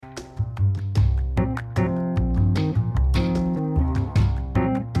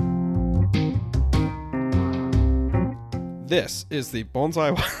This is the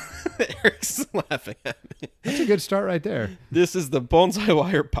Bonsai Wire. Eric's laughing at me. That's a good start right there. This is the Bonsai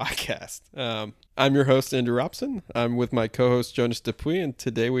Wire podcast. I'm your host, Andrew Robson. I'm with my co-host, Jonas Dupuis, and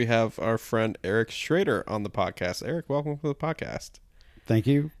today we have our friend Eric Schrader on the podcast. Eric, welcome to the podcast. Thank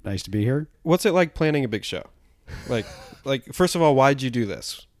you. Nice to be here. What's it like planning a big show? Like, first of all, why'd you do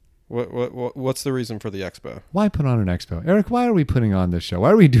this? What's the reason for the expo? Why put on an expo? Eric, why are we putting on this show?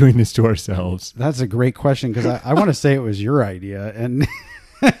 Why are we doing this to ourselves? That's a great question because I want to say it was your idea, and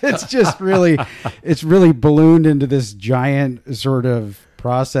it's just really ballooned into this giant sort of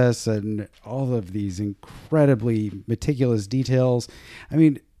process and all of these incredibly meticulous details. I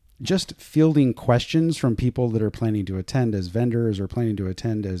mean, just fielding questions from people that are planning to attend as vendors or planning to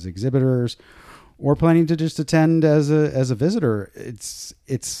attend as exhibitors or planning to just attend as a visitor.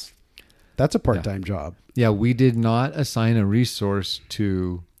 That's a part-time job. Yeah, we did not assign a resource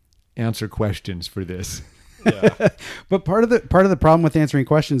to answer questions for this. Yeah. But part of the problem with answering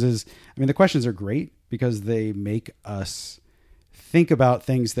questions is, I mean, the questions are great because they make us think about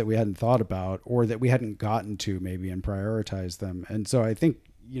things that we hadn't thought about or that we hadn't gotten to maybe and prioritize them. And so I think,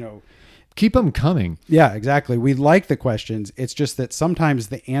 keep them coming. Yeah, exactly. We like the questions. It's just that sometimes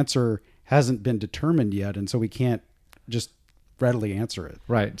the answer hasn't been determined yet. And so we can't just readily answer it.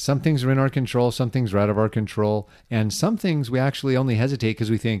 Right. Some things are in our control. Some things are out of our control. And some things we actually only hesitate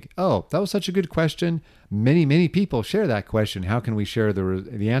because we think, oh, that was such a good question. Many, many people share that question. How can we share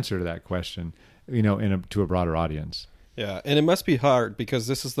the answer to that question, to a broader audience? Yeah. And it must be hard because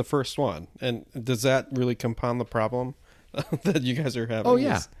this is the first one. And does that really compound the problem that you guys are having? Oh,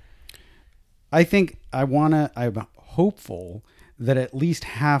 yeah. I think I'm hopeful that at least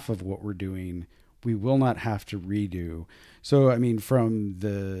half of what we're doing, we will not have to redo. So, I mean, from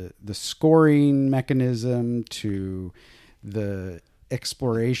the scoring mechanism to the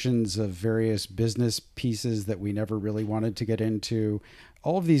explorations of various business pieces that we never really wanted to get into,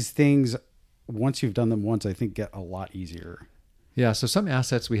 all of these things, once you've done them once, I think get a lot easier. Yeah. So some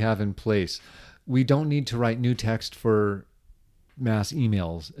assets we have in place, we don't need to write new text for mass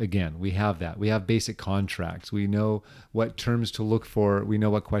emails again. We have that. We have basic contracts. We know what terms to look for. We know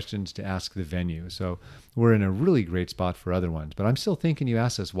what questions to ask the venue. So we're in a really great spot for other ones. But I'm still thinking you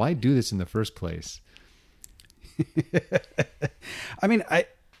asked us, why do this in the first place? I mean,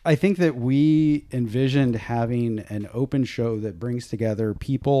 I think that we envisioned having an open show that brings together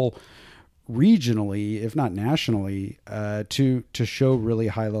people regionally, if not nationally, to show really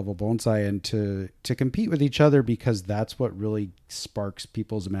high level bonsai and to compete with each other, because that's what really sparks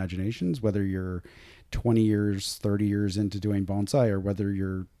people's imaginations, whether you're 20 years, 30 years into doing bonsai or whether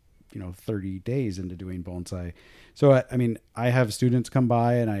you're 30 days into doing bonsai. So, I mean, I have students come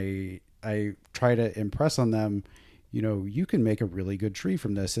by and I try to impress on them, you can make a really good tree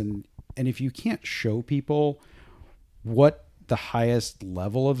from this. And if you can't show people what the highest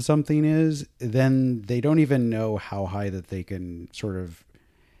level of something is, then they don't even know how high that they can sort of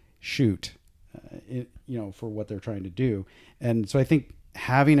shoot, for what they're trying to do. And so I think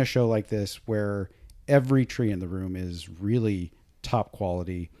having a show like this where every tree in the room is really top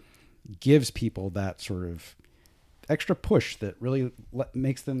quality gives people that sort of extra push that really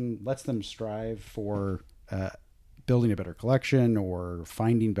lets them strive for building a better collection or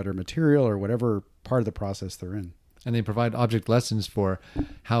finding better material or whatever part of the process they're in. And they provide object lessons for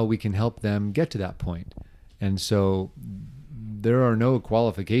how we can help them get to that point. And so there are no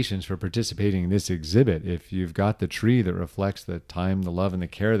qualifications for participating in this exhibit. If you've got the tree that reflects the time, the love, and the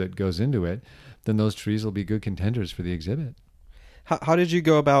care that goes into it, then those trees will be good contenders for the exhibit. How did you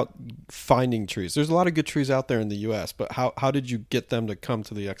go about finding trees? There's a lot of good trees out there in the U.S., but how did you get them to come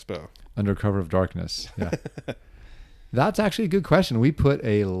to the expo? Under cover of darkness, yeah. That's actually a good question. We put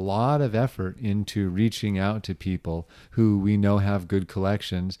a lot of effort into reaching out to people who we know have good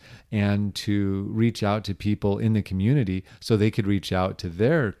collections and to reach out to people in the community so they could reach out to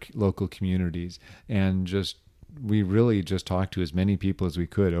their local communities. And we really just talked to as many people as we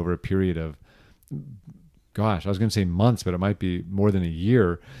could over a period of, gosh, I was going to say months, but it might be more than a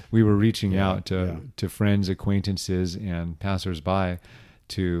year. We were reaching out to friends, acquaintances, and passersby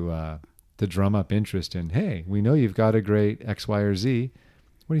to drum up interest in, hey, we know you've got a great X, Y, or Z.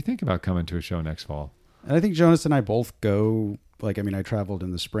 What do you think about coming to a show next fall? And I think Jonas and I both go, I traveled in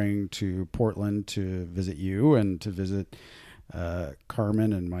the spring to Portland to visit you and to visit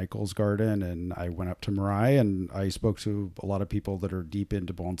Carmen and Michael's garden. And I went up to Marai and I spoke to a lot of people that are deep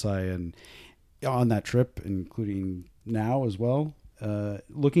into bonsai and on that trip, including now as well.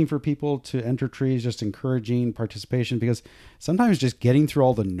 Looking for people to enter trees, just encouraging participation, because sometimes just getting through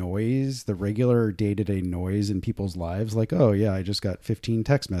all the noise, the regular day-to-day noise in people's lives, like, oh yeah, I just got 15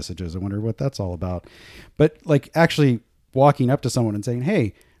 text messages. I wonder what that's all about. But actually walking up to someone and saying,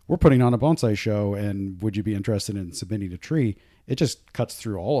 hey, we're putting on a bonsai show and would you be interested in submitting a tree? It just cuts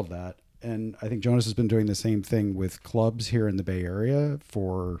through all of that. And I think Jonas has been doing the same thing with clubs here in the Bay Area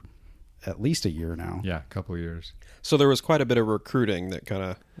for at least a year now. Yeah, a couple of years. So there was quite a bit of recruiting that kind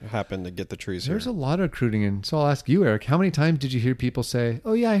of happened to get the trees There's here. a lot of recruiting. And so I'll ask you, Eric, how many times did you hear people say,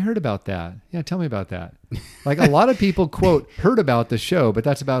 oh, yeah, I heard about that? Yeah, tell me about that. Like a lot of people, quote, heard about the show, but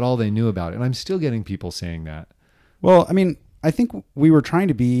that's about all they knew about it. And I'm still getting people saying that. Well, I mean, I think we were trying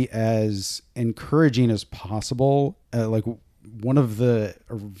to be as encouraging as possible. Like one of the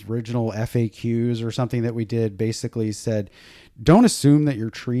original FAQs or something that we did basically said, don't assume that your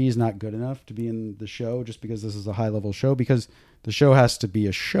tree is not good enough to be in the show just because this is a high level show, because the show has to be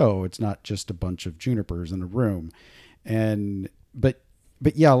a show. It's not just a bunch of junipers in a room. But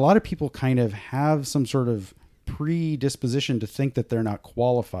yeah, a lot of people kind of have some sort of predisposition to think that they're not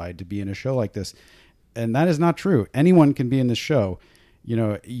qualified to be in a show like this. And that is not true. Anyone can be in this show. You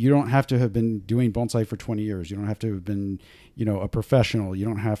know, you don't have to have been doing bonsai for 20 years. You don't have to have been, a professional. You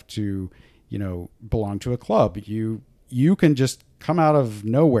don't have to, belong to a club. You can just come out of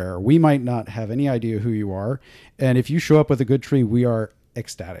nowhere. We might not have any idea who you are. And if you show up with a good tree, we are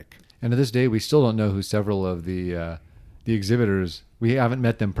ecstatic. And to this day, we still don't know who several of the exhibitors, we haven't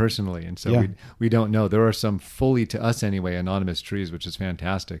met them personally. And so we don't know. There are some fully, to us anyway, anonymous trees, which is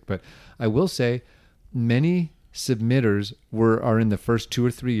fantastic. But I will say, many submitters are in the first 2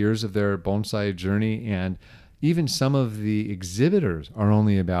 or 3 years of their bonsai journey, and even some of the exhibitors are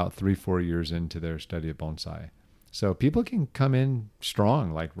only about 3-4 years into their study of bonsai. So people can come in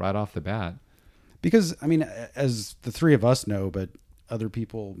strong, like right off the bat. Because, I mean, as the three of us know, but other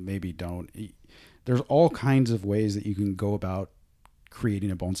people maybe don't, there's all kinds of ways that you can go about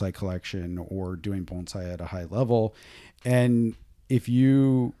creating a bonsai collection or doing bonsai at a high level. And if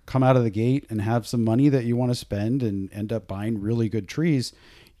you come out of the gate and have some money that you want to spend and end up buying really good trees,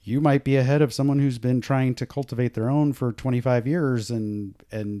 you might be ahead of someone who's been trying to cultivate their own for 25 years and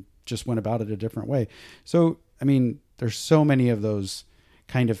just went about it a different way. So, I mean, there's so many of those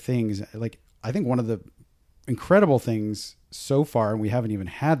kind of things. Like, I think one of the incredible things so far, and we haven't even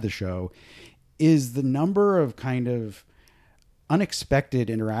had the show, is the number of kind of unexpected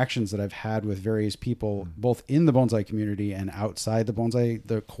interactions that I've had with various people, both in the bonsai community and outside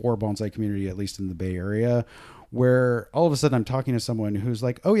the core bonsai community, at least in the Bay Area, where all of a sudden I'm talking to someone who's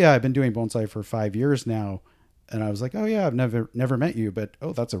like, oh yeah, I've been doing bonsai for 5 years now. And I was like, oh yeah, I've never met you, but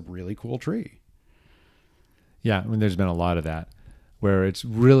oh, that's a really cool tree. Yeah. I mean, there's been a lot of that where it's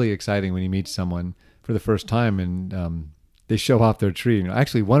really exciting when you meet someone for the first time and, they show off their tree.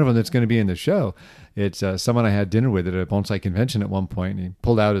 Actually, one of them that's going to be in the show, it's someone I had dinner with at a bonsai convention at one point, and he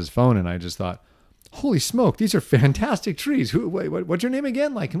pulled out his phone, and I just thought, holy smoke, these are fantastic trees. What's your name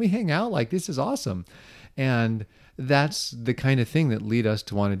again? Like, can we hang out? Like, this is awesome. And that's the kind of thing that lead us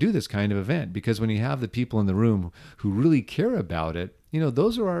to want to do this kind of event, because when you have the people in the room who really care about it,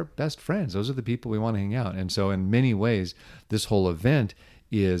 those are our best friends. Those are the people we want to hang out. And so in many ways, this whole event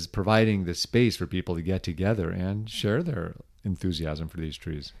is providing the space for people to get together and share their enthusiasm for these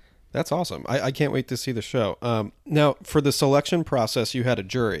trees. That's awesome. I can't wait to see the show. Now, for the selection process, you had a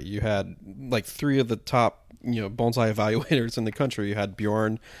jury. You had like 3 of the top, bonsai evaluators in the country. You had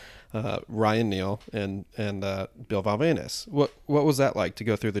Bjorn, Ryan Neal, and Bill Valvanis. What was that like to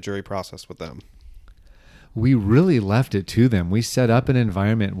go through the jury process with them? We really left it to them. We set up an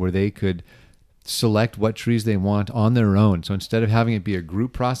environment where they could select what trees they want on their own. So instead of having it be a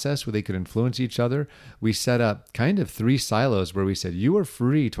group process where they could influence each other, we set up kind of 3 silos where we said, you are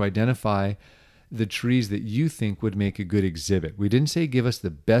free to identify the trees that you think would make a good exhibit. We didn't say give us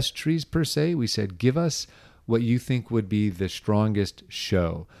the best trees per se. We said give us what you think would be the strongest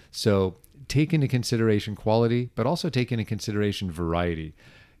show. So take into consideration quality, but also take into consideration variety.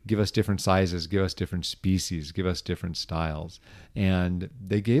 Give us different sizes, give us different species, give us different styles. And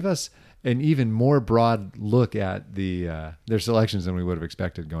they gave us an even more broad look at their selections than we would have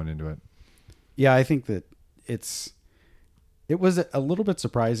expected going into it. Yeah, I think that it was a little bit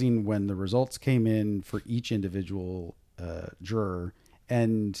surprising when the results came in for each individual juror,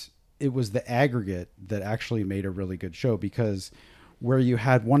 and it was the aggregate that actually made a really good show, because where you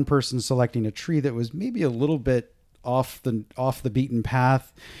had one person selecting a tree that was maybe a little bit off the beaten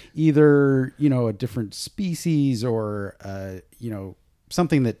path, either a different species or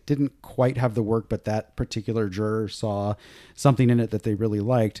something that didn't quite have the work, but that particular juror saw something in it that they really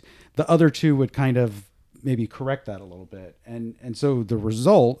liked, the other 2 would kind of maybe correct that a little bit. And so the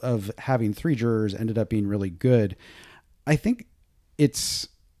result of having 3 jurors ended up being really good. I think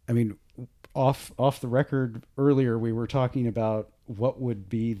off the record earlier, we were talking about what would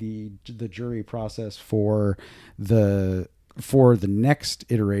be the jury process for the next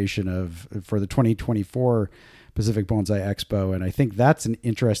iteration for the 2024 Pacific Bonsai Expo. And I think that's an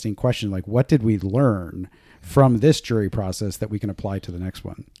interesting question. Like, what did we learn from this jury process that we can apply to the next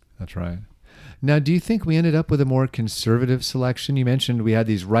one? That's right. Now, do you think we ended up with a more conservative selection? You mentioned we had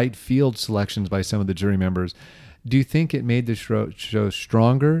these right field selections by some of the jury members. Do you think it made the show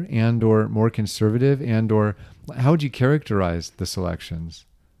stronger and or more conservative, and or how would you characterize the selections?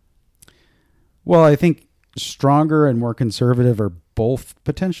 Well, I think stronger and more conservative are both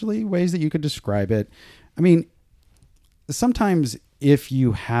potentially ways that you could describe it. I mean, sometimes if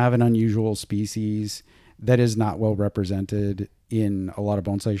you have an unusual species that is not well represented in a lot of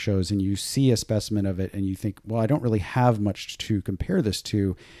bonsai shows and you see a specimen of it and you think, well, I don't really have much to compare this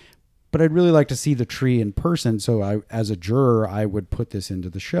to, but I'd really like to see the tree in person. So as a juror, I would put this into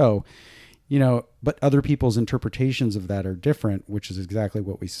the show, but other people's interpretations of that are different, which is exactly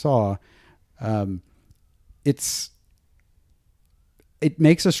what we saw. It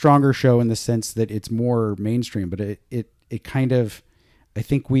makes a stronger show in the sense that it's more mainstream, but it kind of, I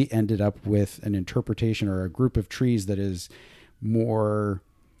think we ended up with an interpretation or a group of trees that is more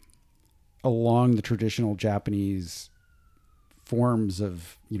along the traditional Japanese forms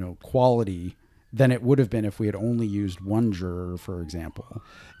of, quality than it would have been if we had only used one juror, for example.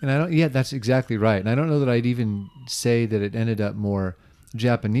 And that's exactly right. And I don't know that I'd even say that it ended up more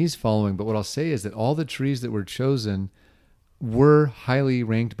Japanese following, but what I'll say is that all the trees that were chosen were highly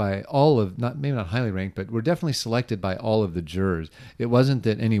ranked by maybe not highly ranked, but were definitely selected by all of the jurors. It wasn't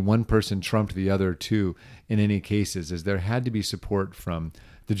that any one person trumped the other two in any cases, as there had to be support from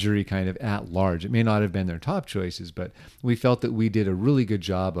the jury kind of at large. It may not have been their top choices, but we felt that we did a really good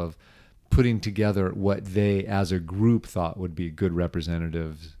job of putting together what they as a group thought would be good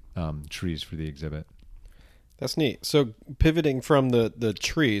representative trees for the exhibit. That's neat. So pivoting from the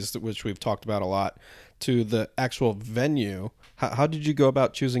trees, which we've talked about a lot, to the actual venue, how did you go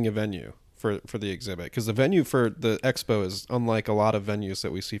about choosing a venue for the exhibit? Because the venue for the expo is unlike a lot of venues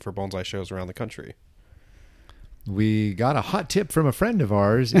that we see for bonsai shows around the country. We got a hot tip from a friend of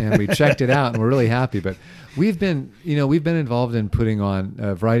ours and we checked it out and we're really happy. But we've been involved in putting on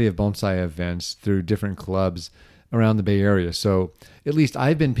a variety of bonsai events through different clubs around the Bay Area. So at least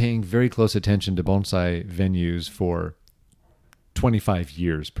I've been paying very close attention to bonsai venues for 25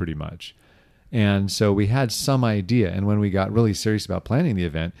 years, pretty much. And so we had some idea. And when we got really serious about planning the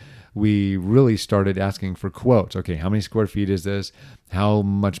event, we really started asking for quotes. Okay, how many square feet is this? How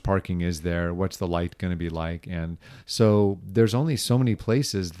much parking is there? What's the light going to be like? And so there's only so many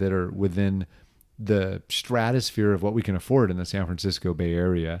places that are within the stratosphere of what we can afford in the San Francisco Bay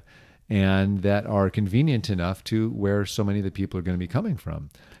Area and that are convenient enough to where so many of the people are going to be coming from.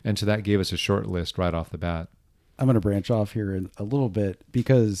 And so that gave us a short list right off the bat. I'm going to branch off here a little bit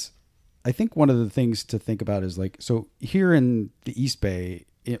because I think one of the things to think about is so here in the East Bay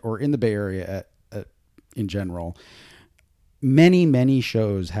or in the Bay Area in general, many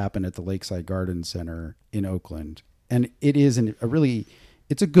shows happen at the Lakeside Garden Center in Oakland. And it is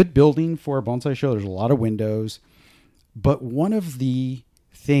it's a good building for a bonsai show. There's a lot of windows, but one of the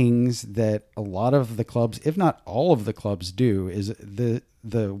things that a lot of the clubs, if not all of the clubs, do is the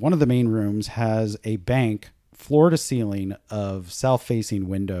one of the main rooms has a bank floor to ceiling of south-facing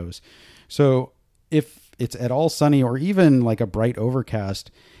windows. So if it's at all sunny or even like a bright overcast,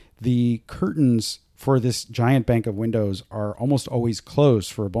 the curtains for this giant bank of windows are almost always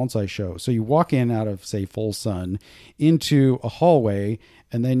closed for a bonsai show. So you walk in out of, say, full sun into a hallway,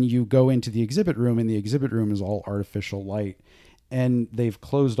 and then you go into the exhibit room, and the exhibit room is all artificial light. And they've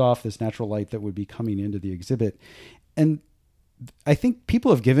closed off this natural light that would be coming into the exhibit. And I think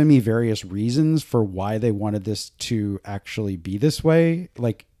people have given me various reasons for why they wanted this to actually be this way.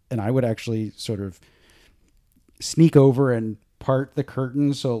 And I would actually sort of sneak over and part the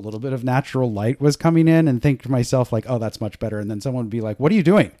curtains so a little bit of natural light was coming in and think to myself oh, that's much better. And then someone would be like, what are you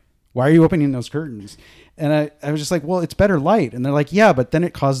doing? Why are you opening those curtains? And I was just like, well, it's better light. And they're like, yeah, but then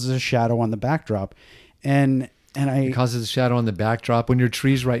it causes a shadow on the backdrop. It causes a shadow on the backdrop. When your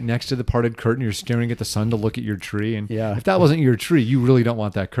tree's right next to the parted curtain, you're staring at the sun to look at your tree. And if that wasn't your tree, you really don't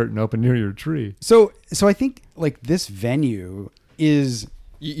want that curtain open near your tree. So I think this venue is...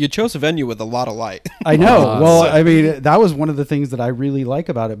 You chose a venue with a lot of light. I know. Well, I mean, that was one of the things that I really like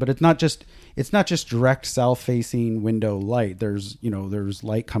about it. But it's not just direct south-facing window light. There's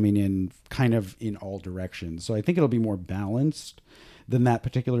light coming in kind of in all directions. So I think it'll be more balanced than that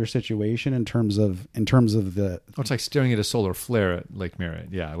particular situation in terms of the... It's like staring at a solar flare at Lake Merritt.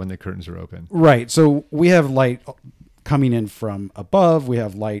 Yeah, when the curtains are open. Right. So we have light coming in from above. We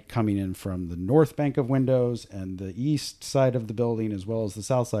have light coming in from the north bank of windows and the east side of the building, as well as the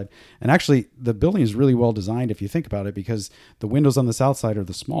south side. And actually, the building is really well designed if you think about it, because the windows on the south side are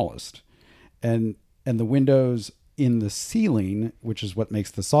the smallest, and the windows in the ceiling, which is what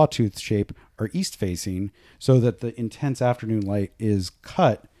makes the sawtooth shape, are east facing, so that the intense afternoon light is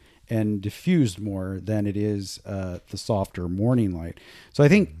cut and diffused more than it is the softer morning light. So I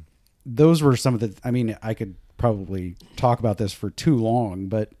think those were some of the, I mean, I could probably talk about this for too long,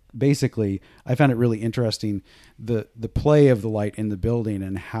 but basically I found it really interesting, the play of the light in the building,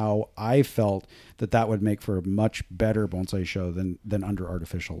 and how I felt that would make for a much better bonsai show than under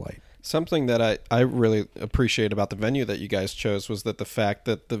artificial light. Something that I really appreciate about the venue that you guys chose was that the fact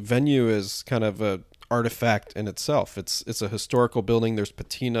that the venue is kind of a artifact in itself. It's a historical building. There's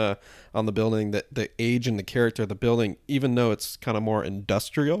patina on the building, that the age and the character of the building, even though it's kind of more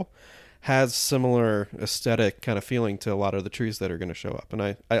industrial, has similar aesthetic kind of feeling to a lot of the trees that are going to show up. And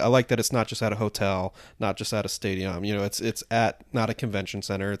I like that it's not just at a hotel, not just at a stadium. You know, it's at not a convention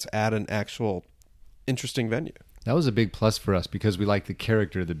center. It's at an actual interesting venue. That was a big plus for us because we like the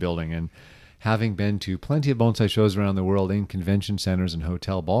character of the building. And having been to plenty of bonsai shows around the world in convention centers and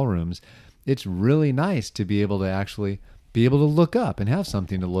hotel ballrooms, it's really nice to be able to actually be able to look up and have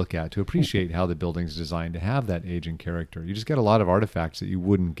something to look at, to appreciate how the building's designed, to have that age and character. You just get a lot of artifacts that you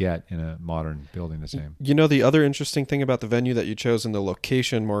wouldn't get in a modern building the same. You know, the other interesting thing about the venue that you chose and the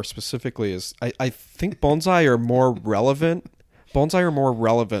location more specifically is I think bonsai are more relevant. Bonsai are more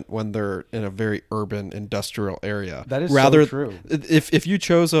relevant when they're in a very urban industrial area. That is so true. If you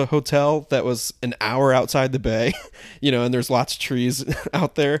chose a hotel that was an hour outside the bay, you know, and there's lots of trees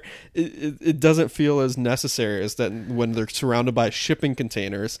out there, it doesn't feel as necessary as that when they're surrounded by shipping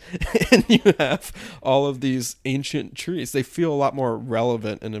containers and you have all of these ancient trees. They feel a lot more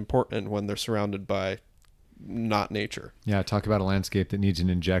relevant and important when they're surrounded by not nature. Yeah, talk about a landscape that needs an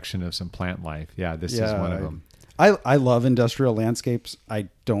injection of some plant life. Yeah, this is one of them. I love industrial landscapes. I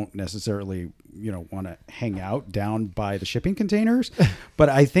don't necessarily, want to hang out down by the shipping containers, but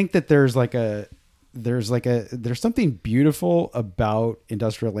I think that there's something beautiful about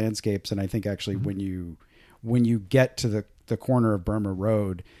industrial landscapes. And I think actually when you get to the corner of Burma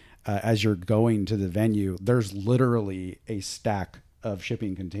Road, as you're going to the venue, there's literally a stack of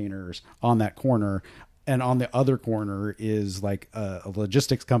shipping containers on that corner. And on the other corner is like a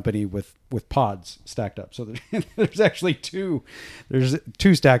logistics company with pods stacked up. So there's actually two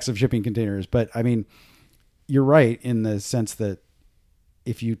stacks of shipping containers. But I mean, you're right in the sense that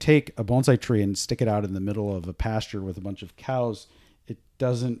if you take a bonsai tree and stick it out in the middle of a pasture with a bunch of cows, it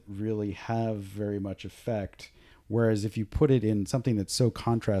doesn't really have very much effect. Whereas if you put it in something that's so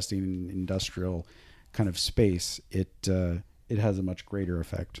contrasting in industrial kind of space, it has a much greater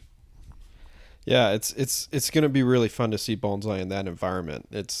effect. Yeah, it's going to be really fun to see bonsai in that environment.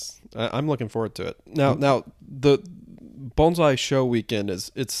 I'm looking forward to it. Now the bonsai show weekend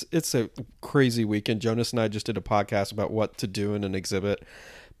it's a crazy weekend. Jonas and I just did a podcast about what to do in an exhibit.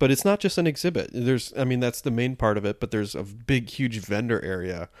 But it's not just an exhibit. That's the main part of it, but there's a big, huge vendor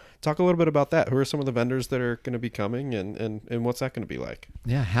area. Talk a little bit about that. Who are some of the vendors that are going to be coming and what's that going to be like?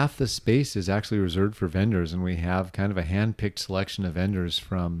 Yeah, half the space is actually reserved for vendors, and we have kind of a hand-picked selection of vendors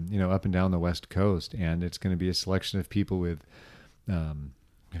from, up and down the West Coast, and it's going to be a selection of people with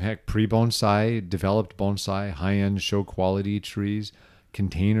pre-bonsai, developed bonsai, high-end show quality trees,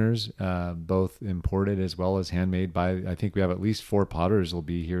 containers, both imported as well as handmade by, I think we have at least 4 potters will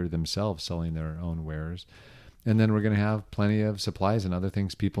be here themselves selling their own wares. And then we're going to have plenty of supplies and other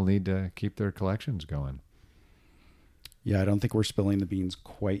things people need to keep their collections going. Yeah, I don't think we're spilling the beans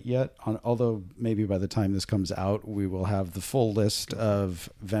quite yet. Although maybe by the time this comes out, we will have the full list of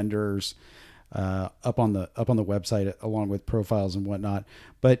vendors up on the website along with profiles and whatnot.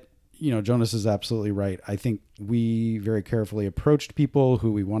 But Jonas is absolutely right. I think we very carefully approached people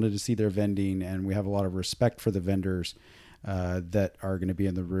who we wanted to see their vending, and we have a lot of respect for the vendors that are going to be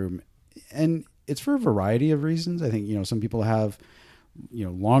in the room. And it's for a variety of reasons. I think, some people have,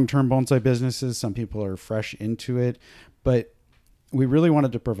 long-term bonsai businesses. Some people are fresh into it. But we really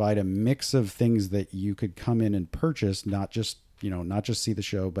wanted to provide a mix of things that you could come in and purchase, not just see the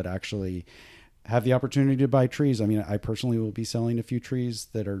show, but actually have the opportunity to buy trees. I mean, I personally will be selling a few trees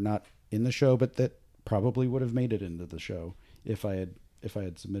that are not in the show, but that probably would have made it into the show if I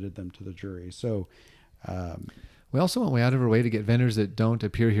had submitted them to the jury. So we also went way out of our way to get vendors that don't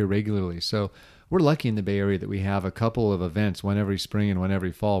appear here regularly. So we're lucky in the Bay Area that we have a couple of events, one every spring and one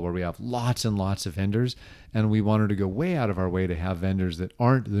every fall, where we have lots and lots of vendors. And we wanted to go way out of our way to have vendors that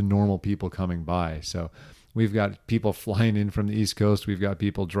aren't the normal people coming by. So We've got people flying in from the East Coast. We've got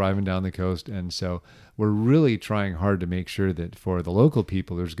people driving down the coast. And so we're really trying hard to make sure that for the local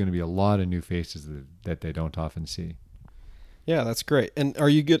people, there's going to be a lot of new faces that they don't often see. Yeah, that's great. And are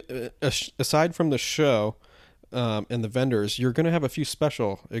you good, aside from the show and the vendors, you're going to have a few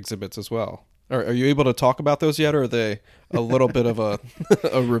special exhibits as well. Are you able to talk about those yet, or are they a little bit of a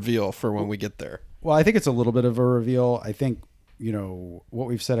reveal for when we get there? Well, I think it's a little bit of a reveal. I think, what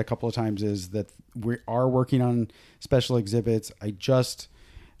we've said a couple of times is that we are working on special exhibits. I just,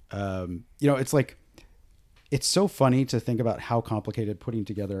 it's like, it's so funny to think about how complicated putting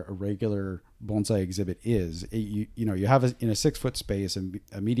together a regular bonsai exhibit is. You have in a 6-foot space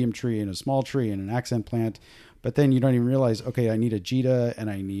a medium tree and a small tree and an accent plant, but then you don't even realize, okay, I need a Jita and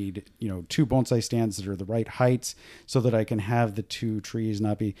I need, 2 bonsai stands that are the right heights so that I can have the 2 trees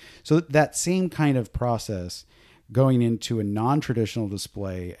not be. So that same kind of process going into a non-traditional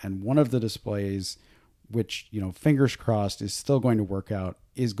display, and one of the displays, which, fingers crossed is still going to work out,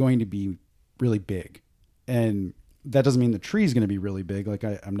 is going to be really big. And that doesn't mean the tree is going to be really big. Like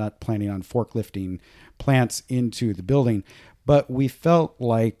I'm not planning on forklifting plants into the building, but we felt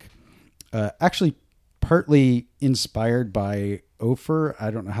like actually partly inspired by Ofer.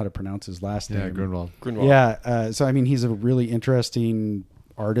 I don't know how to pronounce his last name. Yeah, Grunwald. Yeah. So, he's a really interesting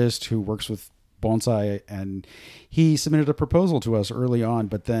artist who works with bonsai, and he submitted a proposal to us early on,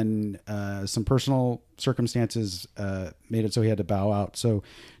 but then some personal circumstances made it so he had to bow out. So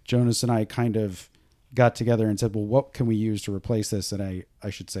Jonas and I kind of got together and said, well, what can we use to replace this? And I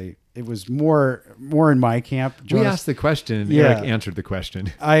should say it was more in my camp. Jonas, we asked the question and Eric answered the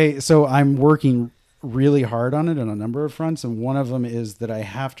question. So I'm working really hard on it on a number of fronts. And one of them is that I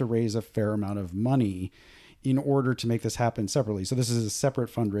have to raise a fair amount of money in order to make this happen separately. So this is a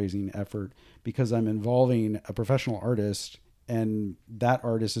separate fundraising effort because I'm involving a professional artist, and that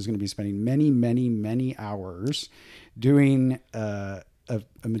artist is going to be spending many, many, many hours doing a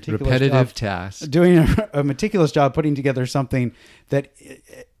meticulous repetitive task, doing a meticulous job putting together something that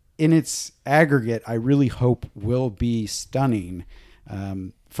in its aggregate, I really hope will be stunning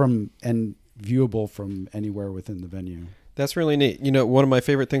from and viewable from anywhere within the venue. That's really neat. One of my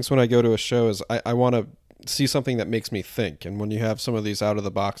favorite things when I go to a show is I want to see something that makes me think. And when you have some of these out of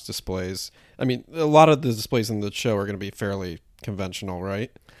the box displays, a lot of the displays in the show are going to be fairly conventional,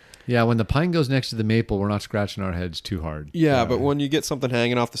 right? Yeah, when the pine goes next to the maple, we're not scratching our heads too hard. Yeah, but when you get something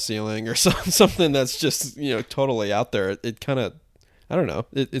hanging off the ceiling or something that's just totally out there, it kind of, I don't know,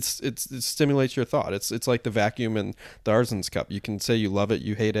 it stimulates your thought. It's like the vacuum and the Artisan's Cup. You can say you love it,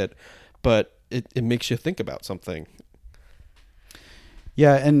 you hate it, but it makes you think about something.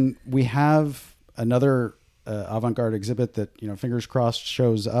 Yeah, and we have another avant-garde exhibit that, fingers crossed,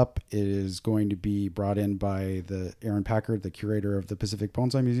 shows up. It is going to be brought in by the Aaron Packard, the curator of the Pacific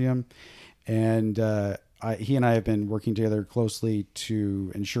Bonsai Museum. And he and I have been working together closely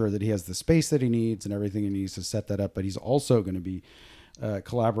to ensure that he has the space that he needs and everything he needs to set that up. But he's also going to be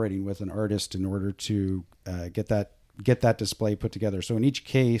collaborating with an artist in order to get that display put together. So in each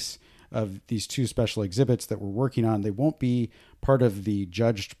case of these 2 special exhibits that we're working on, they won't be part of the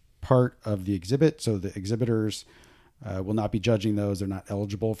judged part of the exhibit. So the exhibitors will not be judging those. They're not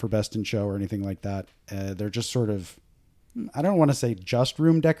eligible for Best in Show or anything like that. They're just sort of, I don't want to say just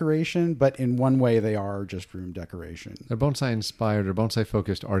room decoration, but in one way they are just room decoration. They're bonsai inspired or bonsai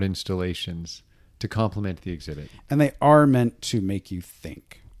focused art installations to complement the exhibit. And they are meant to make you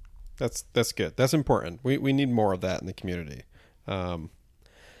think. That's good. That's important. We need more of that in the community.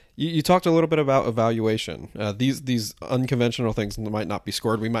 You talked a little bit about evaluation. These unconventional things might not be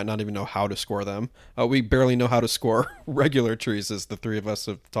scored. We might not even know how to score them. We barely know how to score regular trees, as the 3 of us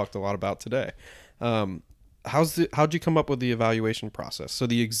have talked a lot about today. How'd you come up with the evaluation process? So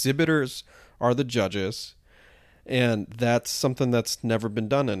the exhibitors are the judges, and that's something that's never been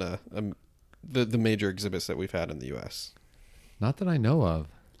done in the major exhibits that we've had in the U.S. Not that I know of.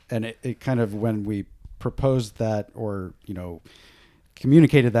 And it kind of, when we proposed that, or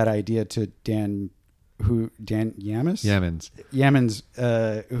communicated that idea to Dan Yammans,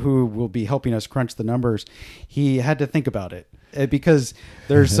 who will be helping us crunch the numbers, he had to think about it because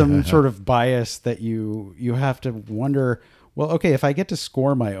there's some sort of bias that you have to wonder, well, okay, if I get to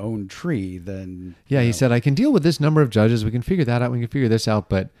score my own tree, then... Yeah, he said, I can deal with this number of judges. We can figure that out. We can figure this out.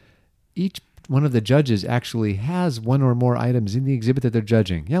 But each one of the judges actually has one or more items in the exhibit that they're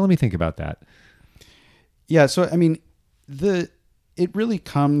judging. Yeah, let me think about that. Yeah, so, the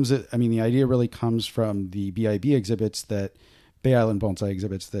idea really comes from the BIB exhibits, that Bay Island Bonsai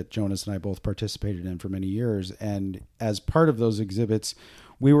exhibits that Jonas and I both participated in for many years. And as part of those exhibits,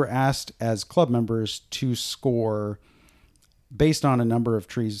 we were asked as club members to score based on a number of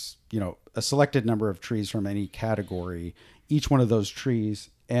trees, a selected number of trees from any category, each one of those trees,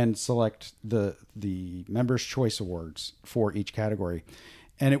 and select the members' choice awards for each category.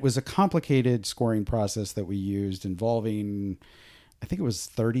 And it was a complicated scoring process that we used involving, I think it was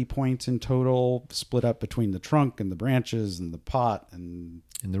 30 points in total, split up between the trunk and the branches and the pot and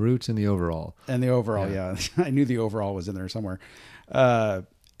the roots and the overall. And the overall, yeah. I knew the overall was in there somewhere.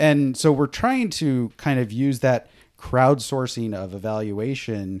 And so we're trying to kind of use that crowdsourcing of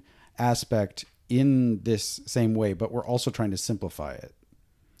evaluation aspect in this same way, but we're also trying to simplify it.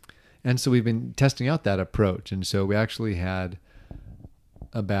 And so we've been testing out that approach. And so we actually had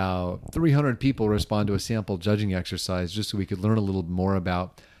about 300 people respond to a sample judging exercise just so we could learn a little more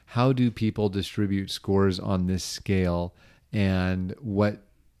about how do people distribute scores on this scale and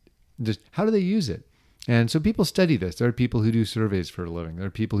how do they use it. And so people study this. There are people who do surveys for a living. There are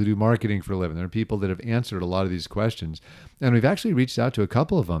people who do marketing for a living. There are people that have answered a lot of these questions. And we've actually reached out to a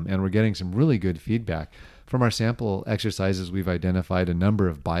couple of them, and we're getting some really good feedback. From our sample exercises, we've identified a number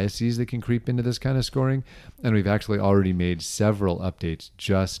of biases that can creep into this kind of scoring, and we've actually already made several updates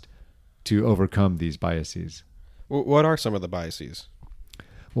just to overcome these biases. What are some of the biases?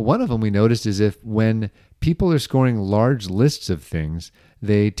 Well, one of them we noticed is if when people are scoring large lists of things,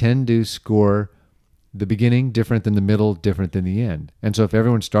 they tend to score the beginning different than the middle, different than the end. And so if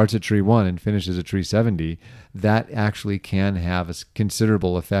everyone starts at tree 1 and finishes at tree 70, that actually can have a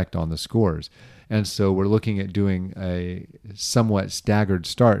considerable effect on the scores. And so we're looking at doing a somewhat staggered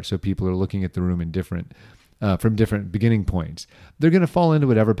start, so people are looking at the room in from different beginning points. They're going to fall into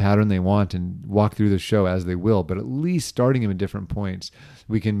whatever pattern they want and walk through the show as they will, but at least starting them at different points,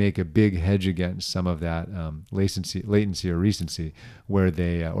 we can make a big hedge against some of that latency or recency, where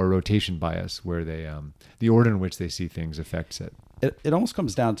they or rotation bias, where they the order in which they see things affects it. It almost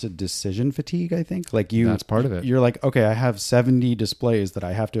comes down to decision fatigue, I think. That's part of it. You're like, okay, I have 70 displays that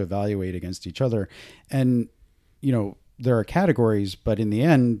I have to evaluate against each other. And, there are categories, but in the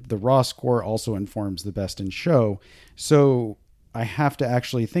end, the raw score also informs the best in show. So I have to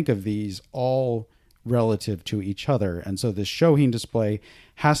actually think of these all relative to each other. And so this Shohin display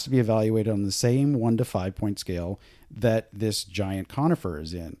has to be evaluated on the same 1 to 5 point scale that this giant conifer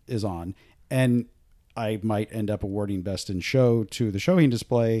is on. And I might end up awarding best in show to the Shohin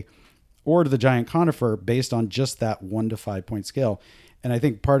display or to the giant conifer based on just that 1 to 5 point scale. And I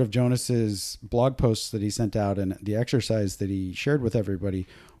think part of Jonas's blog posts that he sent out and the exercise that he shared with everybody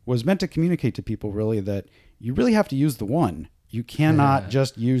was meant to communicate to people really that you really have to use the 1. You cannot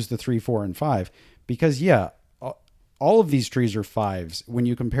just use the 3, 4, and 5 because, all of these trees are 5s when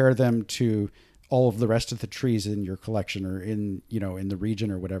you compare them to all of the rest of the trees in your collection or in the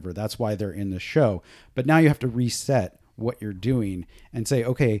region or whatever. That's why they're in the show. But now you have to reset what you're doing and say,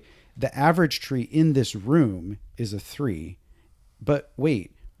 okay, the average tree in this room is a 3. But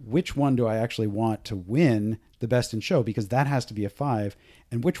wait, which one do I actually want to win the best in show? Because that has to be a 5.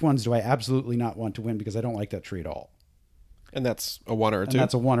 And which ones do I absolutely not want to win because I don't like that tree at all? And that's a 1 or a 2. And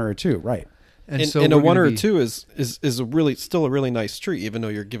that's a 1 or a 2, right? And a 1 or a 2 is still a really nice tree, even though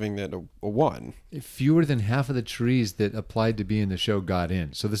you're giving it a 1. Fewer than half of the trees that applied to be in the show got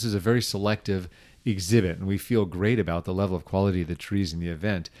in. So this is a very selective exhibit, and we feel great about the level of quality of the trees in the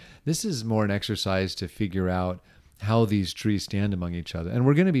event. This is more an exercise to figure out how these trees stand among each other. And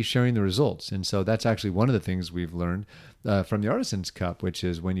we're going to be sharing the results. And so that's actually one of the things we've learned from the Artisans Cup, which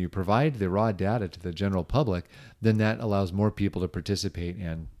is when you provide the raw data to the general public, then that allows more people to participate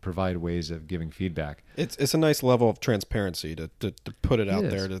and provide ways of giving feedback. It's a nice level of transparency to put it out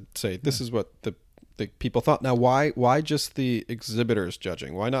there to say, this is what the people thought. Now, why just the exhibitors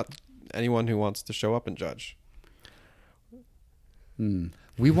judging? Why not anyone who wants to show up and judge?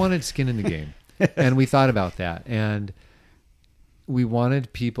 We wanted skin in the game. And we thought about that, and we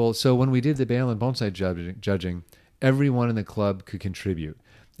wanted people. So when we did the Bale and Bonsai judging, everyone in the club could contribute,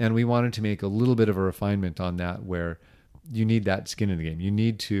 and we wanted to make a little bit of a refinement on that, where you need that skin in the game. You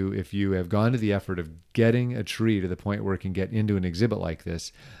need to, if you have gone to the effort of getting a tree to the point where it can get into an exhibit like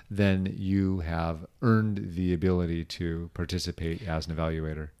this, then you have earned the ability to participate as an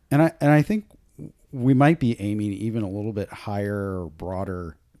evaluator. And I think we might be aiming even a little bit higher or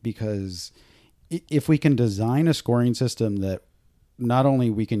broader, because if we can design a scoring system that not only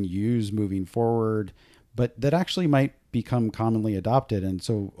we can use moving forward, but that actually might become commonly adopted. And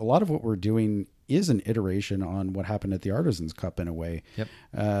so a lot of what we're doing is an iteration on what happened at the Artisans Cup in a way. Yep.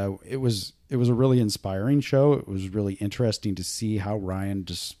 It was a really inspiring show. It was really interesting to see how Ryan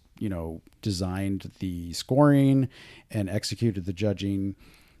just, designed the scoring and executed the judging,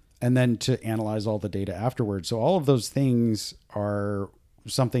 and then to analyze all the data afterwards. So all of those things are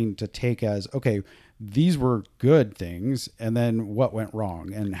something to take as, okay, these were good things, and then what went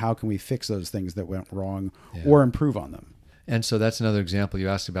wrong, and how can we fix those things that went wrong or improve on them? And so that's another example. You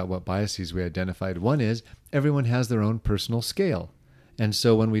asked about what biases we identified. One is everyone has their own personal scale. And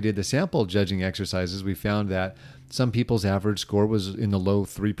so when we did the sample judging exercises, we found that some people's average score was in the low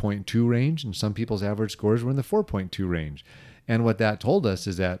 3.2 range, and some people's average scores were in the 4.2 range. And what that told us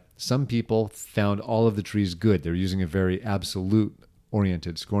is that some people found all of the trees good. They're using a very absolute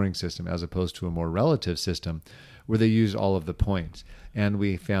oriented scoring system as opposed to a more relative system where they use all of the points. And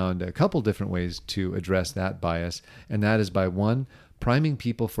we found a couple different ways to address that bias, and that is by one, priming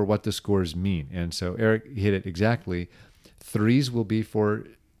people for what the scores mean. And so Eric hit it exactly. 3s will be for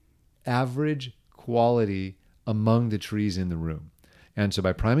average quality among the trees in the room. And so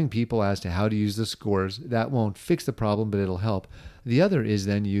by priming people as to how to use the scores, that won't fix the problem, but it'll help. The other is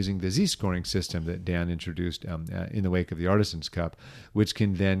then using the Z-scoring system that Dan introduced in the wake of the Artisans Cup, which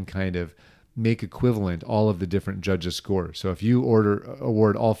can then kind of make equivalent all of the different judges' scores. So if you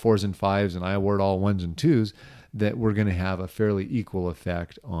award all 4s and 5s and I award all 1s and 2s, that we're going to have a fairly equal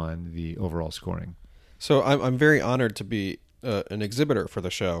effect on the overall scoring. So I'm very honored to be an exhibitor for the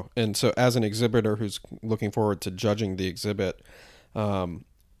show. And so as an exhibitor who's looking forward to judging the exhibit,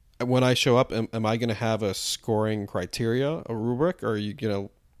 when I show up, am I going to have a scoring criteria, a rubric, or are you going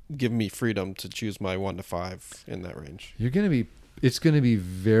to give me freedom to choose my 1 to 5 in that range? It's going to be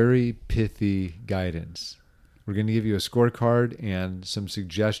very pithy guidance. We're going to give you a scorecard and some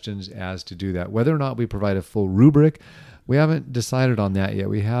suggestions as to do that. Whether or not we provide a full rubric, we haven't decided on that yet.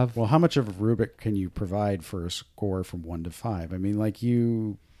 We have. Well, how much of a rubric can you provide for a score from 1 to 5? I mean,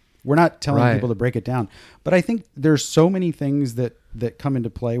 we're not telling people to break it down, but I think there's so many things that come into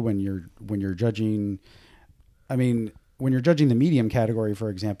play when you're judging. I mean, when you're judging the medium category, for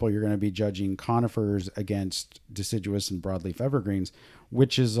example, you're going to be judging conifers against deciduous and broadleaf evergreens,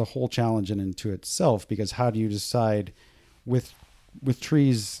 which is a whole challenge into itself, because how do you decide with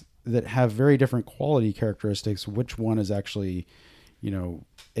trees that have very different quality characteristics, which one is actually,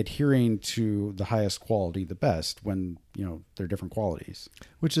 adhering to the highest quality the best when, they're different qualities.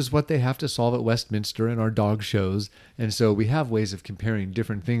 Which is what they have to solve at Westminster in our dog shows. And so we have ways of comparing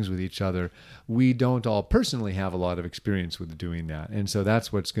different things with each other. We don't all personally have a lot of experience with doing that. And so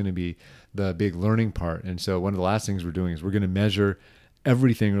that's what's going to be the big learning part. And so one of the last things we're doing is we're going to measure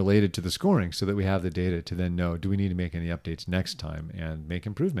everything related to the scoring so that we have the data to then know, do we need to make any updates next time and make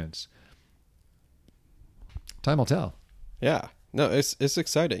improvements? Time will tell. Yeah. No, it's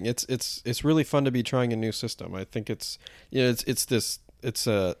exciting. It's really fun to be trying a new system. I think it's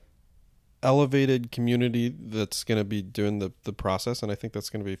a elevated community that's going to be doing the process, and I think that's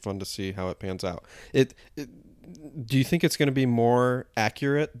going to be fun to see how it pans out. Do you think it's going to be more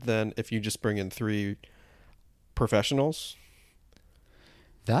accurate than if you just bring in 3 professionals?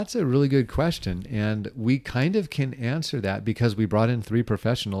 That's a really good question, and we kind of can answer that because we brought in 3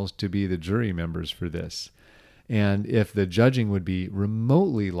 professionals to be the jury members for this. And if the judging would be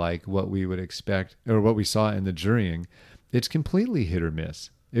remotely like what we would expect or what we saw in the jurying, it's completely hit or miss.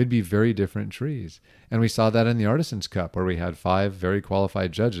 It would be very different trees. And we saw that in the Artisans Cup, where we had 5 very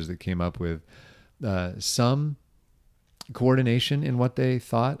qualified judges that came up with some coordination in what they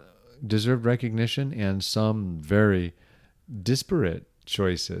thought deserved recognition and some very disparate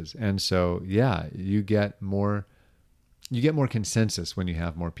choices. And so, yeah, you get more consensus when you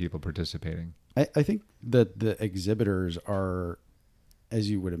have more people participating. I think that the exhibitors are,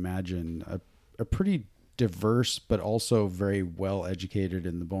 as you would imagine, a pretty diverse but also very well educated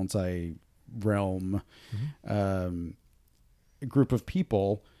in the bonsai realm group of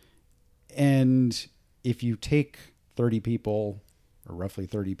people. And if you take 30 people or roughly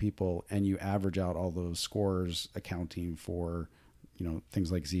 30 people and you average out all those scores accounting for,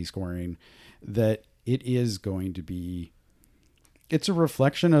 things like Z-scoring, that it is going to be, it's a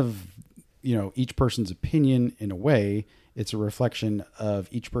reflection of, each person's opinion in a way. It's a reflection of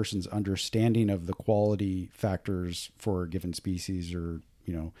each person's understanding of the quality factors for a given species or,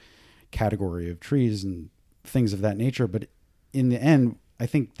 category of trees and things of that nature. But in the end, I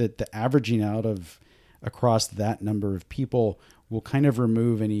think that the averaging out of across that number of people will kind of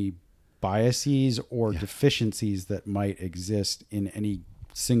remove any biases or deficiencies that might exist in any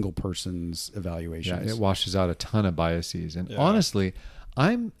single person's evaluations. Yeah, it washes out a ton of biases. And honestly,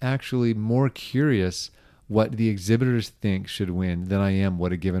 I'm actually more curious what the exhibitors think should win than I am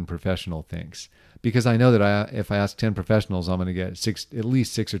what a given professional thinks. Because I know that if I ask 10 professionals, I'm going to get at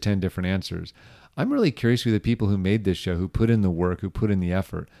least 6 or 10 different answers. I'm really curious who the people who made this show, who put in the work, who put in the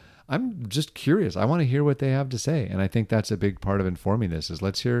effort. I'm just curious. I want to hear what they have to say. And I think that's a big part of informing this is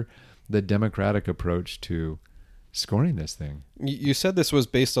let's hear the democratic approach to scoring this thing. You said this was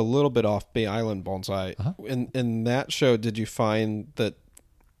based a little bit off Bay Island Bonsai. Uh-huh. In that show, did you find that,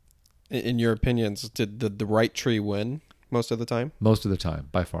 in your opinions, did the right tree win most of the time? Most of the time,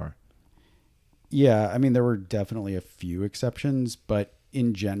 by far. Yeah, I mean, there were definitely a few exceptions, but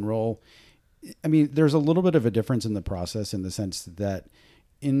in general, I mean, there's a little bit of a difference in the process in the sense that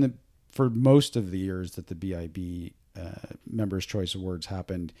for most of the years that the BIB Members' Choice Awards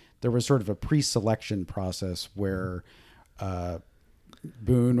happened, there was sort of a pre-selection process where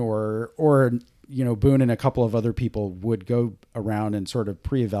Boone or Boone and a couple of other people would go around and sort of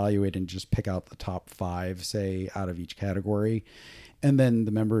pre-evaluate and just pick out the top 5, say, out of each category, and then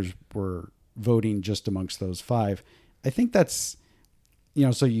the members were voting just amongst those 5. I think that's,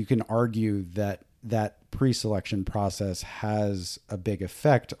 so you can argue that pre-selection process has a big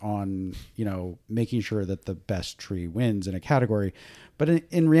effect on, making sure that the best tree wins in a category. But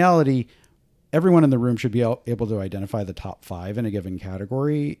in reality, everyone in the room should be able to identify the top 5 in a given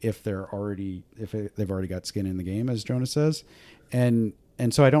category if they've already got skin in the game, as Jonas says. And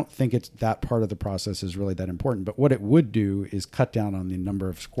so I don't think it's that part of the process is really that important. But what it would do is cut down on the number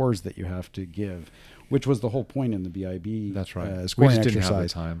of scores that you have to give, which was the whole point in the BIB. That's right. Scoring we just exercise. didn't have the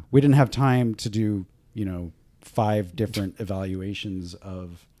time. We didn't have time to do 5 different evaluations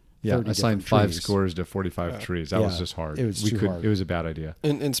of 30 assigned different 5 trees. scores to 45 trees. That was just hard. It was too hard. It was a bad idea.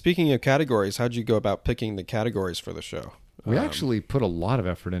 And speaking of categories, how'd you go about picking the categories for the show? We actually put a lot of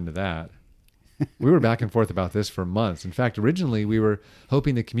effort into that. We were back and forth about this for months. In fact, originally we were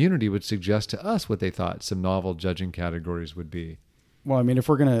hoping the community would suggest to us what they thought some novel judging categories would be. Well, I mean, if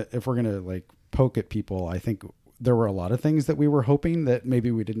we're gonna like poke at people, I think there were a lot of things that we were hoping that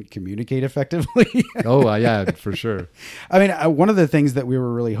maybe we didn't communicate effectively. Yeah, for sure. I mean, one of the things that we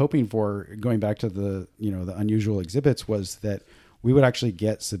were really hoping for, going back to the the unusual exhibits, was that we would actually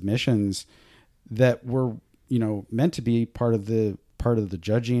get submissions that were meant to be part of the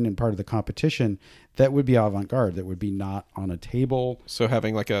judging and part of the competition that would be avant-garde, that would be not on a table. So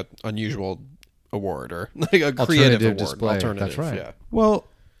having like a unusual award or like a creative award, display. alternative. That's right. Yeah. Well,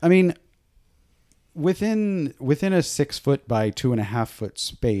 I mean, within a 6 foot by 2.5 foot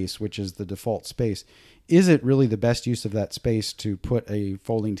space, which is the default space, is it really the best use of that space to put a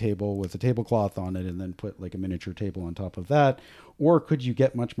folding table with a tablecloth on it and then put like a miniature table on top of that? Or could you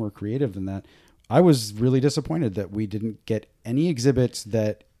get much more creative than that? I was really disappointed that we didn't get any exhibits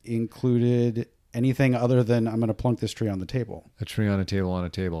that included anything other than I'm going to plunk this tree on the table. A tree on a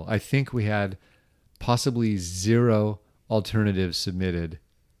table. I think we had possibly 0 alternatives submitted.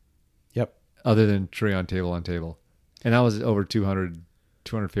 Yep. Other than tree on table. And that was over 200,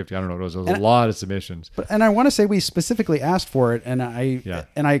 250. I don't know what it was. It was a lot of submissions. And I want to say we specifically asked for it, and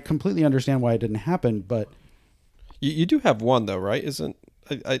I completely understand why it didn't happen, but You do have one though, right? Isn't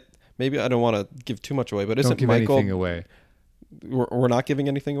I maybe I don't want to give too much away, but isn't Don't give Michael anything away. We're not giving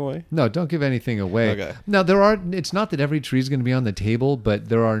anything away? No, don't give anything away. Okay. Now, it's not that every tree is going to be on the table, but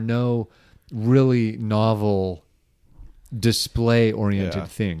there are no really novel display-oriented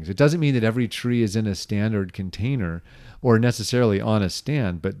things. It doesn't mean that every tree is in a standard container or necessarily on a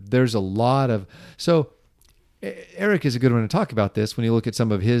stand, but there's a lot of... So Eric is a good one to talk about this when you look at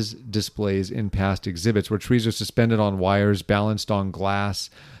some of his displays in past exhibits where trees are suspended on wires, balanced on glass,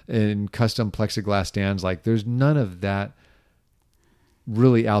 in custom plexiglass stands. Like, there's none of that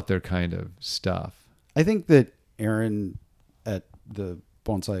really out there kind of stuff. I think that Aaron at the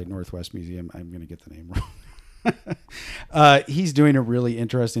Bonsai Northwest Museum, I'm going to get the name wrong. He's doing a really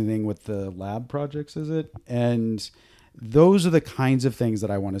interesting thing with the lab projects, is it? And those are the kinds of things that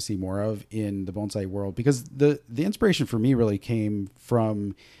I want to see more of in the bonsai world, because the inspiration for me really came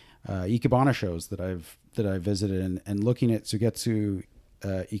from Ikebana shows that I've visited and looking at Sugetsu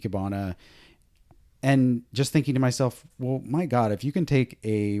Ikebana and just thinking to myself, well, my God, if you can take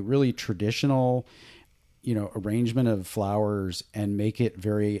a really traditional, arrangement of flowers and make it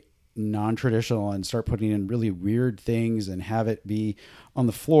very non-traditional and start putting in really weird things and have it be on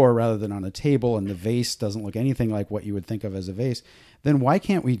the floor rather than on a table, and the vase doesn't look anything like what you would think of as a vase, then why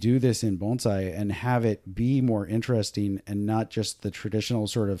can't we do this in bonsai and have it be more interesting and not just the traditional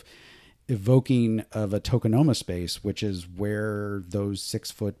sort of evoking of a tokonoma space, which is where those 6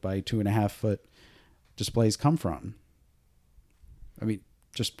 foot by 2.5 foot displays come from? I mean,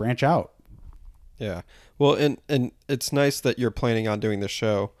 just branch out. Yeah. Well, and it's nice that you're planning on doing this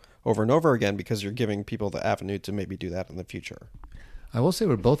show over and over again, because you're giving people the avenue to maybe do that in the future. I will say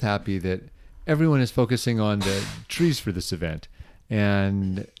we're both happy that everyone is focusing on the trees for this event,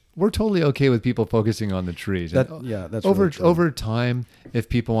 and we're totally okay with people focusing on the trees. That's over really true. over time, if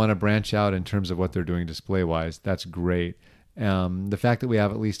people want to branch out in terms of what they're doing display wise, that's great. The fact that we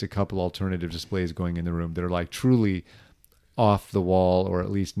have at least a couple alternative displays going in the room that are like truly off the wall, or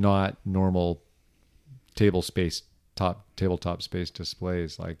at least not normal tabletop space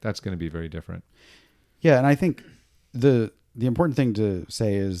displays, like that's going to be very different. Yeah, and I think the important thing to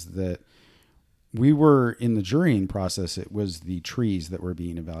say is that we were in the jurying process. It was the trees that were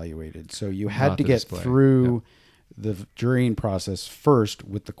being evaluated. So you had Not to the get display. through the jurying process first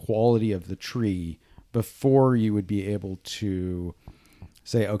with the quality of the tree before you would be able to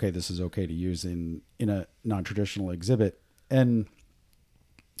say, okay, this is okay to use in a non-traditional exhibit. And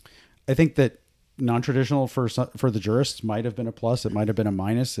I think that non-traditional for the jurists might have been a plus. It might have been a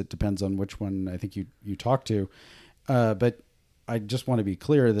minus. It depends on which one I think you talk to. But I just want to be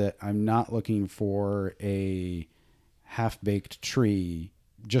clear that I'm not looking for a half-baked tree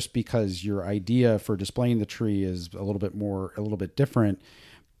just because your idea for displaying the tree is a little bit different,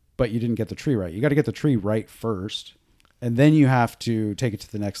 but you didn't get the tree right. You got to get the tree right first, and then you have to take it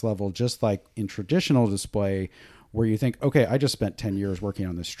to the next level, just like in traditional display where you think, okay, I just spent 10 years working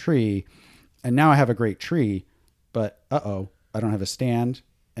on this tree, and now I have a great tree, but I don't have a stand,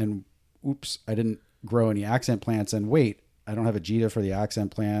 and oops, I didn't grow any accent plants, and wait, I don't have a Jita for the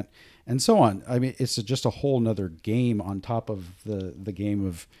accent plant, and so on. I mean, it's just a whole nother game on top of the game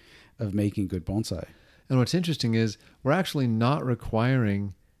of making good bonsai. And what's interesting is we're actually not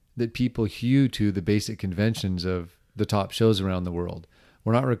requiring that people hew to the basic conventions of the top shows around the world.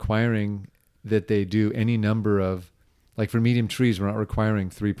 We're not requiring that they do any number of, like for medium trees, we're not requiring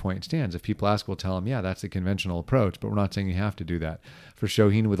 3-point stands. If people ask, we'll tell them, yeah, that's a conventional approach, but we're not saying you have to do that. For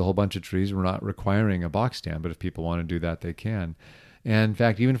Shohin with a whole bunch of trees, we're not requiring a box stand, but if people want to do that, they can. And in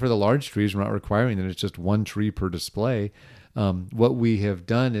fact, even for the large trees, we're not requiring that it's just one tree per display. What we have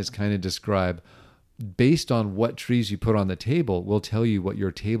done is kind of describe, based on what trees you put on the table, we'll tell you what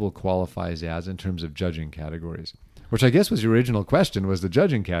your table qualifies as in terms of judging categories, which I guess was your original question, was the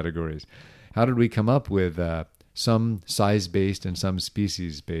judging categories. How did we come up with some size-based and some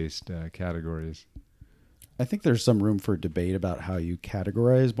species-based categories? I think there's some room for debate about how you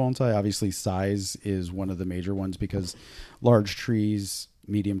categorize bonsai. Obviously, size is one of the major ones because large trees,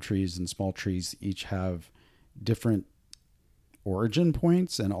 medium trees, and small trees each have different origin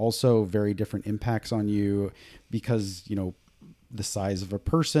points and also very different impacts on you because, the size of a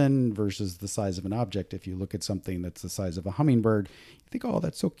person versus the size of an object. If you look at something that's the size of a hummingbird, you think, oh,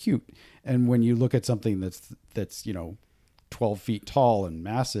 that's so cute. And when you look at something that's 12 feet tall and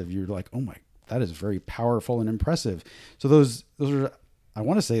massive, you're like, oh my, that is very powerful and impressive. So those are, I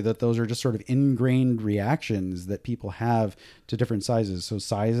want to say that those are just sort of ingrained reactions that people have to different sizes. So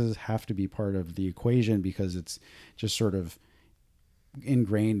sizes have to be part of the equation because it's just sort of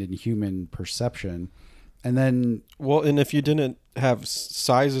ingrained in human perception. And then, well, and if you didn't have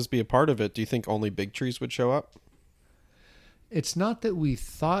sizes be a part of it, do you think only big trees would show up? It's not that we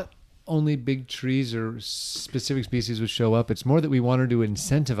thought only big trees or specific species would show up. It's more that we wanted to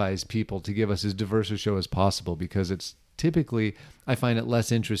incentivize people to give us as diverse a show as possible because it's typically, I find it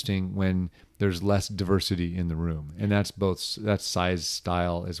less interesting when there's less diversity in the room. And that's size,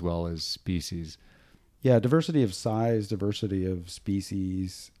 style, as well as species. Yeah, diversity of size, diversity of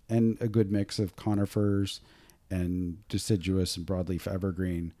species, and a good mix of conifers and deciduous and broadleaf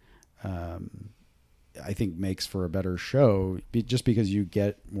evergreen, I think makes for a better show just because you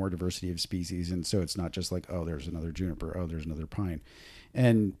get more diversity of species. And so it's not just like, oh, there's another juniper, oh, there's another pine,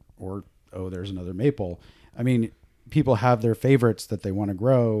 or, oh, there's another maple. I mean, people have their favorites that they want to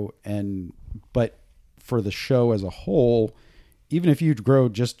grow, but for the show as a whole, even if you grow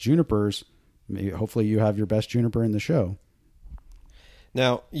just junipers, hopefully you have your best juniper in the show.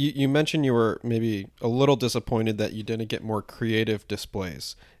 Now, you mentioned you were maybe a little disappointed that you didn't get more creative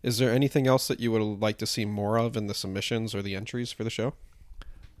displays. Is there anything else that you would like to see more of in the submissions or the entries for the show?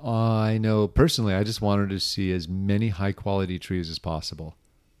 I know personally, I just wanted to see as many high-quality trees as possible.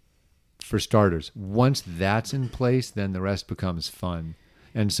 For starters, once that's in place, then the rest becomes fun.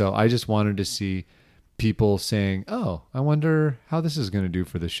 And so I just wanted to see people saying, oh, I wonder how this is going to do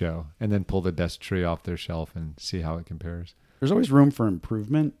for the show, and then pull the best tree off their shelf and see how it compares. There's always room for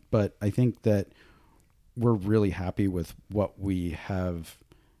improvement, but I think that we're really happy with what we have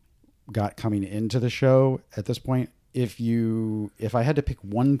got coming into the show at this point. If I had to pick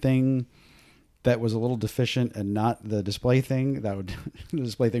one thing that was a little deficient and not the display thing, the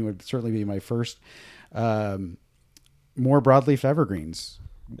display thing would certainly be my first. More broadleaf evergreens.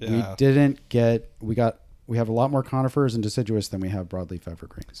 Yeah. We have a lot more conifers and deciduous than we have broadleaf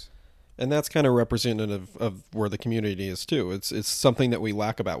evergreens. And that's kind of representative of where the community is too. It's something that we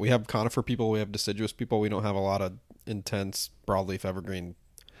lack about. We have conifer people, we have deciduous people. We don't have a lot of intense broadleaf evergreen.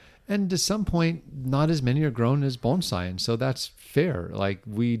 And to some point, not as many are grown as bonsai. And so that's fair. Like,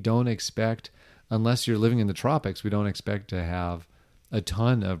 we don't expect, unless you're living in the tropics, we don't expect to have a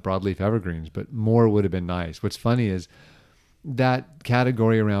ton of broadleaf evergreens, but more would have been nice. What's funny is that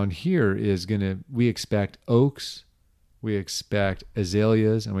category around here is we expect oaks, we expect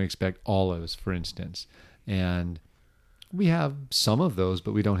azaleas, and we expect olives, for instance. And we have some of those,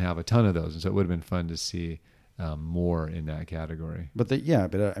 but we don't have a ton of those. And so it would have been fun to see more in that category. But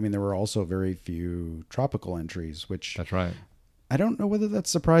I mean, there were also very few tropical entries, which That's right. I don't know whether that's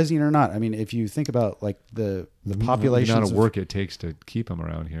surprising or not. I mean, if you think about like the population, the amount of work it takes to keep them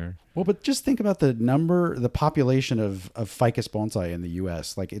around here. Well, but just think about the population of ficus bonsai in the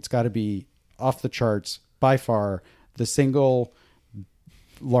U.S. Like, it's got to be off the charts by far. The single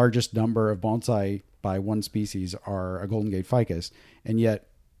largest number of bonsai by one species are a Golden Gate ficus, and yet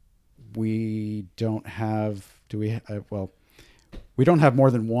we don't have. We don't have more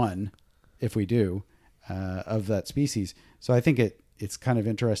than one, if we do, of that species. So I think it's kind of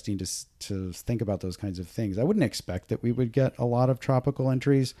interesting to think about those kinds of things. I wouldn't expect that we would get a lot of tropical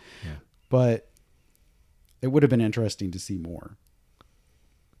entries, but it would have been interesting to see more.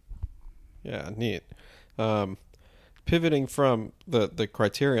 Yeah, neat. Pivoting from the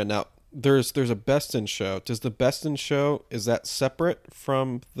criteria now, there's a best in show. Does the best in show, is that separate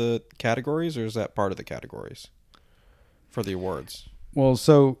from the categories, or is that part of the categories for the awards? Well,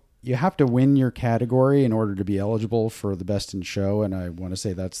 so you have to win your category in order to be eligible for the best in show, and I want to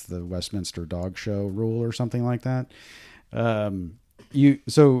say that's the Westminster Dog Show rule or something like that.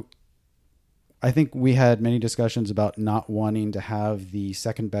 So I think we had many discussions about not wanting to have the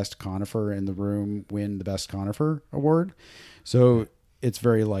second best conifer in the room win the best conifer award. So it's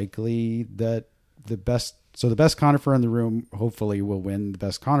very likely that the best conifer in the room hopefully will win the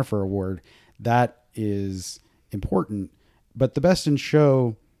best conifer award. That is important. But the best in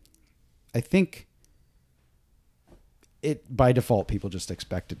show, I think it by default, people just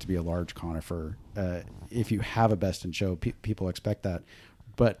expect it to be a large conifer. If you have a best in show, people expect that.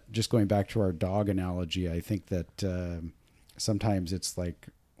 But just going back to our dog analogy, I think that sometimes it's like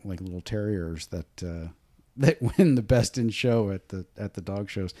little terriers that win the best in show at the dog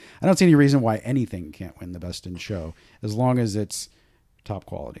shows. I don't see any reason why anything can't win the best in show as long as it's top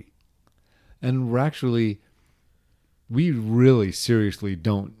quality. And we really seriously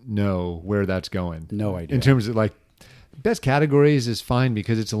don't know where that's going. No idea. In terms of like best categories is fine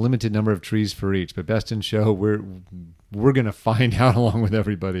because it's a limited number of trees for each, but best in show, we're going to find out along with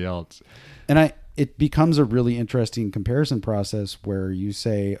everybody else. And it becomes a really interesting comparison process where you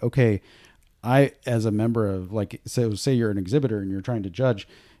say, okay, I, as a member of say you're an exhibitor and you're trying to judge,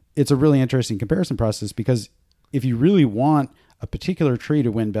 it's a really interesting comparison process because if you really want a particular tree to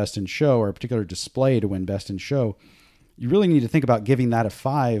win best in show or a particular display to win best in show, you really need to think about giving that a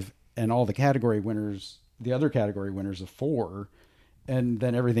 5 and all the category winners, the other category winners, a 4, and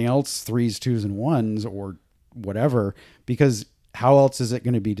then everything else 3s, 2s, and 1s or whatever, because how else is it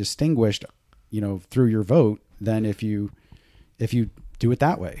going to be distinguished, through your vote than if you do it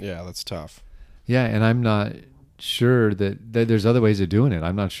that way? Yeah, that's tough. Yeah, and I'm not sure that there's other ways of doing it.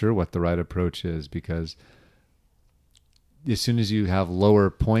 I'm not sure what the right approach is because as soon as you have lower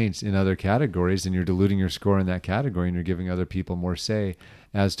points in other categories, then you're diluting your score in that category and you're giving other people more say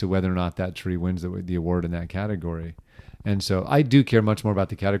as to whether or not that tree wins the award in that category. And so I do care much more about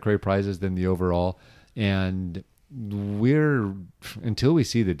the category prizes than the overall. And until we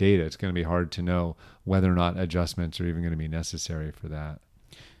see the data, it's going to be hard to know whether or not adjustments are even going to be necessary for that.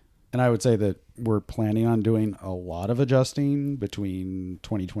 And I would say that we're planning on doing a lot of adjusting between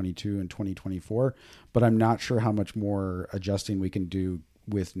 2022 and 2024, but I'm not sure how much more adjusting we can do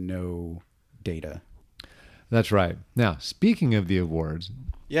with no data. That's right. Now, speaking of the awards,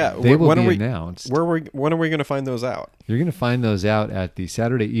 they will be announced. When are we going to find those out? You're going to find those out at the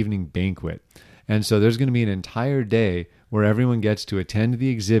Saturday evening banquet. And so there's going to be an entire day where everyone gets to attend the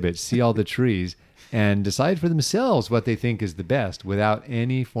exhibit, see all the trees, and decide for themselves what they think is the best without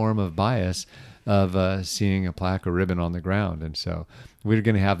any form of bias of seeing a plaque or ribbon on the ground. And so we're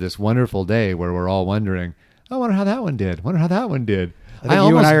going to have this wonderful day where we're all wondering, I wonder how that one did. I think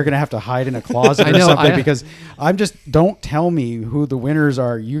you and I are going to have to hide in a closet or something because don't tell me who the winners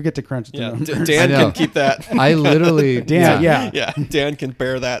are. You get to crunch the numbers. Dan can keep that. I literally... Dan can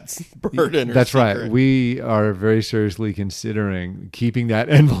bear that burden. That's right. We are very seriously considering keeping that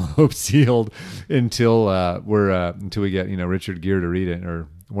envelope sealed until we get Richard Gere to read it, or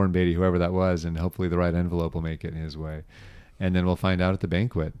Warren Beatty, whoever that was, and hopefully the right envelope will make it his way. And then we'll find out at the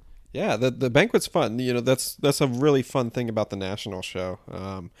banquet. Yeah, the banquet's fun. That's a really fun thing about the national show.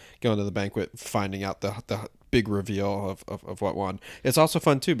 Going to the banquet, finding out the big reveal of what won. It's also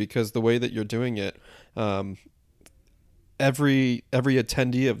fun too because the way that you're doing it, every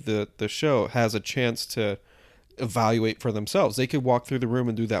attendee of the show has a chance to evaluate for themselves. They could walk through the room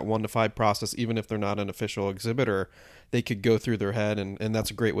and do that 1 to 5 process, even if they're not an official exhibitor. They could go through their head, and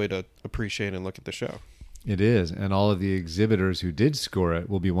that's a great way to appreciate and look at the show. It is, and all of the exhibitors who did score it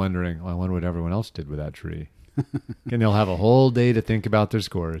will be wondering, I wonder what everyone else did with that tree. And they'll have a whole day to think about their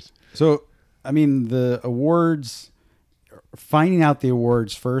scores. So, I mean, the awards, finding out the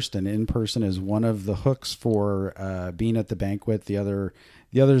awards first and in person is one of the hooks for being at the banquet. The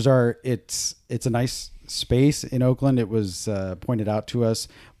others are, it's a nice space in Oakland. It was pointed out to us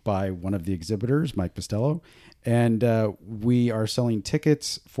by one of the exhibitors, Mike Costello, and we are selling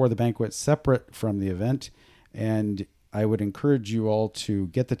tickets for the banquet separate from the event. And I would encourage you all to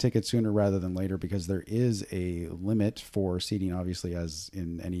get the ticket sooner rather than later, because there is a limit for seating, obviously, as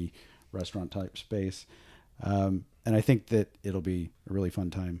in any restaurant type space. And I think that it'll be a really fun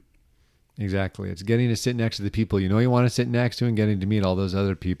time. Exactly. It's getting to sit next to the people you want to sit next to, and getting to meet all those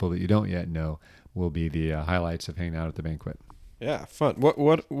other people that you don't yet know will be the highlights of hanging out at the banquet. Yeah, fun.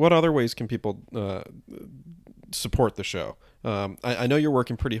 What other ways can people support the show? I know you're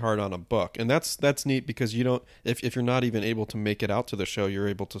working pretty hard on a book, and that's neat because you don't, if you're not even able to make it out to the show, you're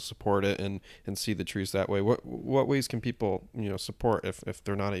able to support it and see the trees that way. What ways can people support if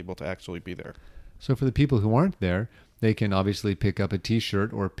they're not able to actually be there? So for the people who aren't there, they can obviously pick up a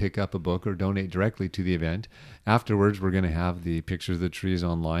t-shirt or pick up a book or donate directly to the event. Afterwards, we're going to have the pictures of the trees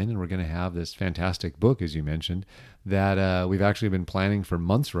online, and we're going to have this fantastic book, as you mentioned, that we've actually been planning for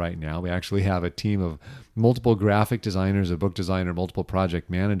months right now. We actually have a team of multiple graphic designers, a book designer, multiple project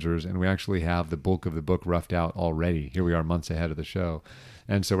managers, and we actually have the bulk of the book roughed out already. Here we are months ahead of the show.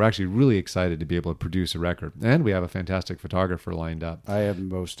 And so we're actually really excited to be able to produce a record. And we have a fantastic photographer lined up. I am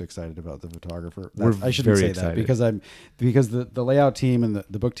most excited about the photographer. I shouldn't say excited. That because the layout team and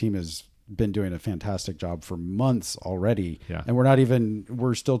the book team has been doing a fantastic job for months already. Yeah. And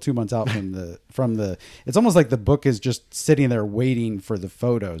we're still 2 months out from the it's almost like the book is just sitting there waiting for the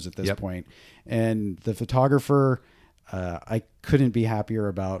photos at this point. And the photographer, I couldn't be happier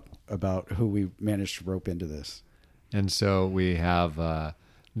about who we managed to rope into this. And so we have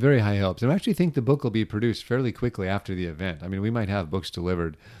very high hopes. And I actually think the book will be produced fairly quickly after the event. I mean, we might have books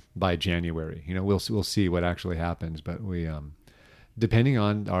delivered by January. We'll see what actually happens. But we, depending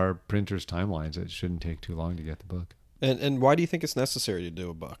on our printer's timelines, it shouldn't take too long to get the book. And why do you think it's necessary to do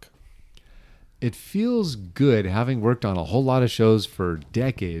a book? It feels good, having worked on a whole lot of shows for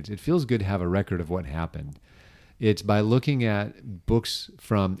decades, it feels good to have a record of what happened. It's by looking at books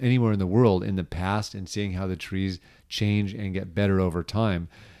from anywhere in the world in the past and seeing how the trees change and get better over time.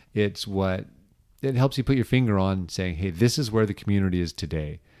 It helps you put your finger on saying, hey, this is where the community is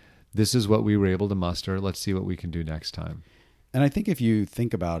today. This is what we were able to muster. Let's see what we can do next time. And I think if you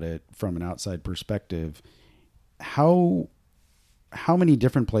think about it from an outside perspective, how many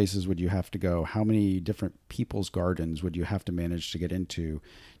different places would you have to go? How many different people's gardens would you have to manage to get into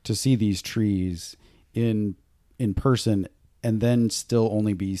to see these trees in person, and then still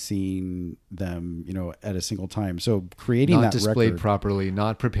only be seeing them, at a single time? So creating not that displayed record, properly,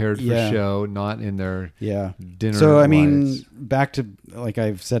 not prepared for show, not in their dinner. So I mean, lights. back to, like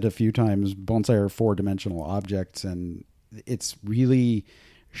I've said a few times, bonsai are 4-dimensional objects, and it's really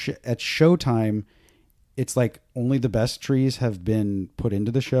at showtime. It's like only the best trees have been put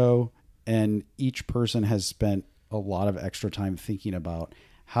into the show, and each person has spent a lot of extra time thinking about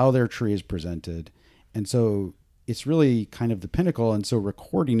how their tree is presented, and so it's really kind of the pinnacle. And so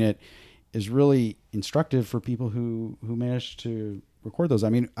recording it is really instructive for people who manage to record those. I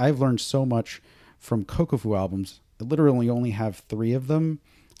mean, I've learned so much from Kokofu albums. I literally only have 3 of them.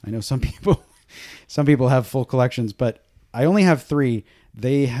 I know some people have full collections, but I only have 3.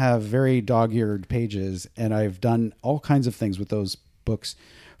 They have very dog-eared pages, and I've done all kinds of things with those books,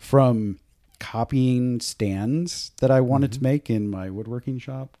 from copying stands that I wanted to make in my woodworking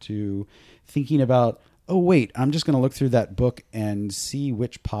shop to thinking about, oh, wait, I'm just going to look through that book and see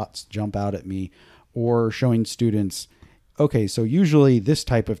which pots jump out at me, or showing students, okay, so usually this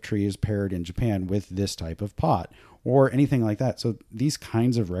type of tree is paired in Japan with this type of pot, or anything like that. So these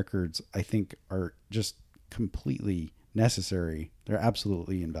kinds of records, I think, are just completely necessary. They're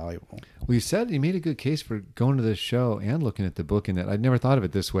absolutely invaluable. Well, you made a good case for going to this show and looking at the book, and that I'd never thought of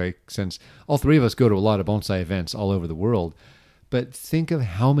it this way, since all 3 of us go to a lot of bonsai events all over the world. But think of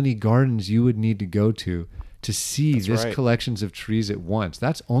how many gardens you would need to go to see this collections of trees at once.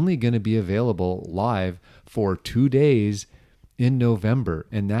 That's only going to be available live for 2 days in November,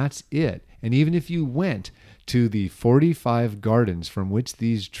 and that's it. And even if you went to the 45 gardens from which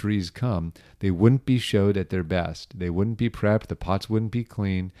these trees come, they wouldn't be showed at their best. They wouldn't be prepped. The pots wouldn't be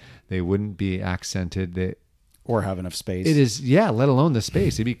clean. They wouldn't be accented. Or have enough space. It is, yeah, let alone the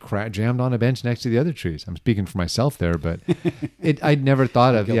space. It'd be jammed on a bench next to the other trees. I'm speaking for myself there, but I'd never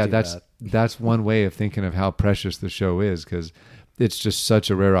thought of, guilty of that's one way of thinking of how precious the show is, because it's just such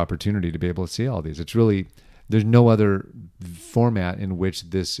a rare opportunity to be able to see all these. It's really, there's no other format in which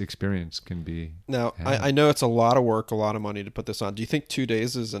this experience can be. Now, I know it's a lot of work, a lot of money to put this on. Do you think 2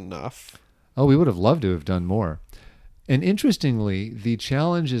 days is enough? Oh, we would have loved to have done more. And interestingly, the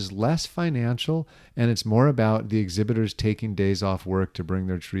challenge is less financial, and it's more about the exhibitors taking days off work to bring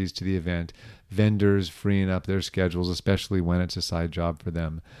their trees to the event, vendors freeing up their schedules, especially when it's a side job for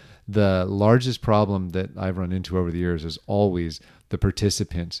them. The largest problem that I've run into over the years is always the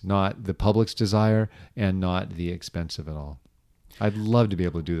participants, not the public's desire and not the expense of it all. I'd love to be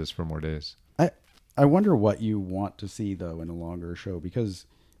able to do this for more days. I wonder what you want to see, though, in a longer show, because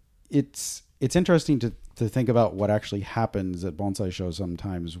it's interesting to think about what actually happens at bonsai shows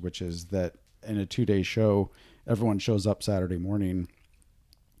sometimes, which is that in a 2-day show, everyone shows up Saturday morning,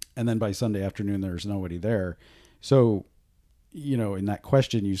 and then by Sunday afternoon, there's nobody there. So, in that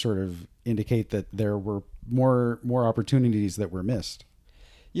question, you sort of indicate that there were more opportunities that were missed.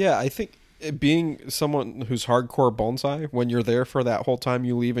 Yeah, I think being someone who's hardcore bonsai, when you're there for that whole time,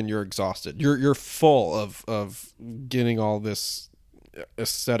 you leave and you're exhausted. You're full of getting all this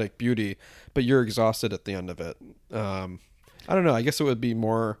aesthetic beauty, but you're exhausted at the end of it. I don't know. I guess it would be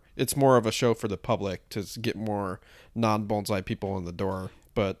it's more of a show for the public to get more non-bonsai people in the door.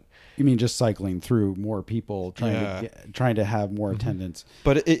 But you mean just cycling through more people, trying to have more attendance?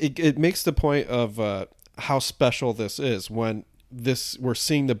 But it makes the point of how special this is when we're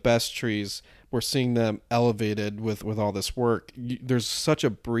seeing the best trees. We're seeing them elevated with all this work. There's such a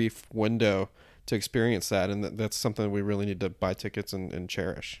brief window to experience that, and that's something we really need to buy tickets and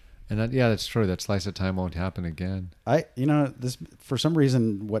cherish. And that's true. That slice of time won't happen again. This, for some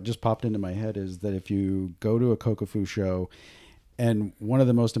reason, what just popped into my head is that if you go to a Kokofu show, and one of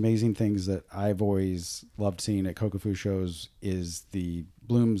the most amazing things that I've always loved seeing at Kokofu shows is the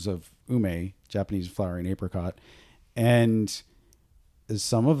blooms of ume, Japanese flowering apricot, and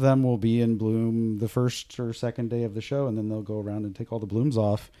some of them will be in bloom the first or second day of the show, and then they'll go around and take all the blooms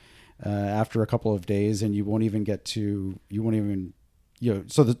off after a couple of days, and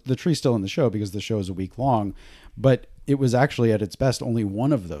so the tree's still in the show because the show is a week long, but it was actually at its best only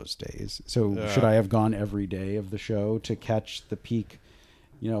one of those days. So should I have gone every day of the show to catch the peak,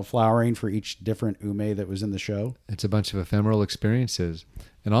 flowering for each different ume that was in the show? It's a bunch of ephemeral experiences.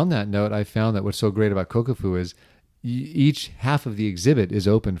 And on that note, I found that what's so great about Kokofu is each half of the exhibit is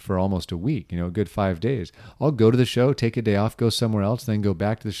open for almost a week, a good 5 days. I'll go to the show, take a day off, go somewhere else, then go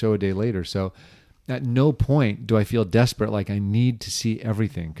back to the show a day later. So at no point do I feel desperate like I need to see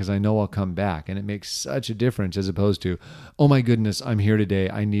everything because I know I'll come back. And it makes such a difference as opposed to, oh my goodness, I'm here today.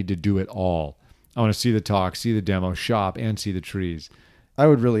 I need to do it all. I want to see the talk, see the demo, shop, and see the trees. I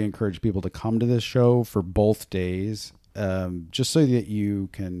would really encourage people to come to this show for both days, just so that you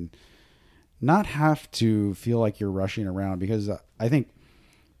can not have to feel like you're rushing around, because I think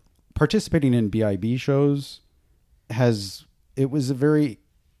participating in BIB shows was a very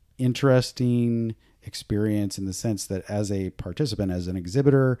interesting experience in the sense that as a participant, as an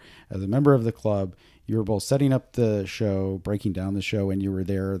exhibitor, as a member of the club, you were both setting up the show, breaking down the show, and you were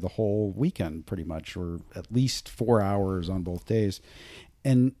there the whole weekend pretty much, or at least 4 hours on both days.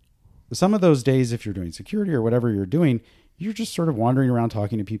 And some of those days, if you're doing security or whatever you're doing, you're just sort of wandering around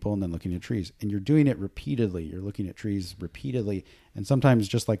talking to people and then looking at trees, and you're doing it repeatedly. You're looking at trees repeatedly. And sometimes,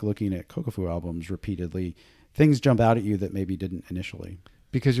 just like looking at Kokofu albums repeatedly, things jump out at you that maybe didn't initially.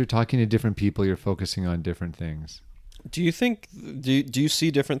 Because you're talking to different people, you're focusing on different things. Do you think, do you see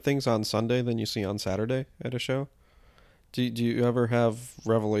different things on Sunday than you see on Saturday at a show? Do you ever have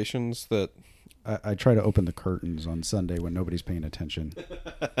revelations that... I try to open the curtains on Sunday when nobody's paying attention.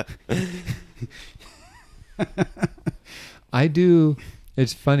 I do.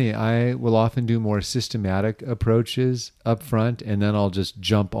 It's funny. I will often do more systematic approaches up front, and then I'll just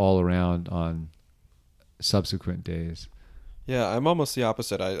jump all around on subsequent days. Yeah, I'm almost the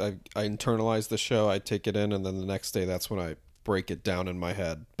opposite. I internalize the show, I take it in, and then the next day, that's when I break it down in my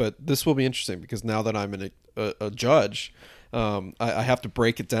head. But this will be interesting because now that I'm a judge, I have to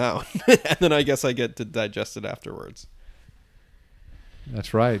break it down, and then I guess I get to digest it afterwards.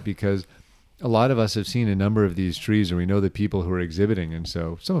 That's right, because a lot of us have seen a number of these trees, or we know the people who are exhibiting, and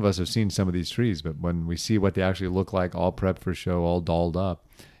so some of us have seen some of these trees, but when we see what they actually look like, all prepped for show, all dolled up,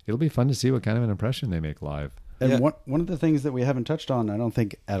 it'll be fun to see what kind of an impression they make live. And Yeah. one of the things that we haven't touched on, I don't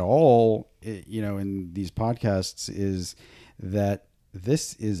think at all, in these podcasts, is that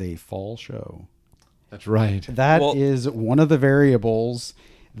this is a fall show. That's right. That is one of the variables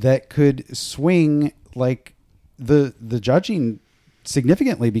that could swing like the judging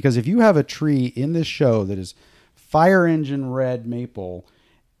significantly, because if you have a tree in this show that is fire engine red maple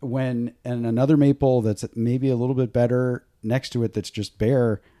and another maple that's maybe a little bit better next to it that's just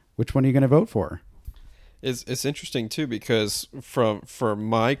bare, which one are you going to vote for? It's interesting too, because for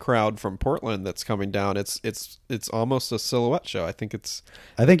my crowd from Portland that's coming down, it's almost a silhouette show. I think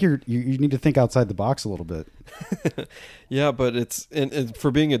you need to think outside the box a little bit. Yeah, but it's and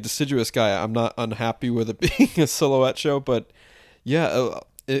for being a deciduous guy, I'm not unhappy with it being a silhouette show. But yeah,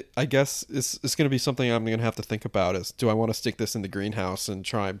 I guess it's going to be something I'm going to have to think about. Is, do I want to stick this in the greenhouse and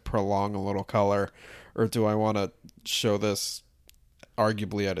try and prolong a little color, or do I want to show this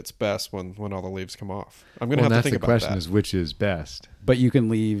arguably at its best when all the leaves come off? I'm going to have to think about that. That's the question: is which is best? But you can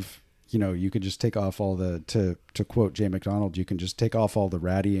leave, you could just take off all the, to quote Jay McDonald, you can just take off all the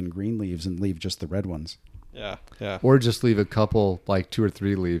ratty and green leaves and leave just the red ones. Yeah, yeah. Or just leave a couple, like 2 or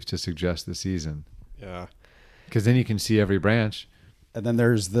 3 leaves to suggest the season. Yeah. Because then you can see every branch. And then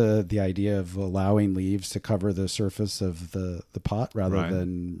there's the idea of allowing leaves to cover the surface of the pot rather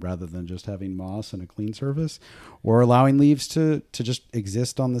than just having moss and a clean surface, or allowing leaves to just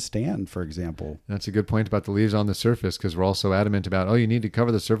exist on the stand, for example. That's a good point about the leaves on the surface, because we're also adamant about, you need to cover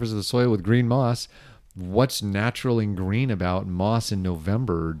the surface of the soil with green moss. What's natural and green about moss in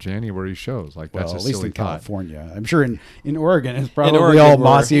November or January shows? Like, that's at a least silly in thought. California. I'm sure in Oregon it's probably Oregon, all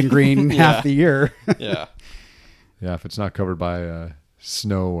mossy and green half the year. Yeah. Yeah, if it's not covered by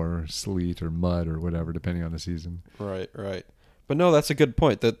snow or sleet or mud or whatever, depending on the season. Right. But no, that's a good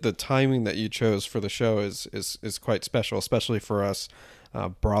point. That the timing that you chose for the show is quite special, especially for us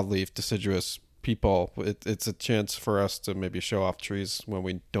broadleaf deciduous people. It's a chance for us to maybe show off trees when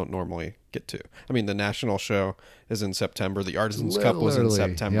we don't normally get to. I mean, the national show is in September. The Artisans Cup was in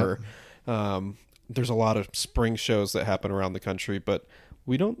September. Yep. There's a lot of spring shows that happen around the country, but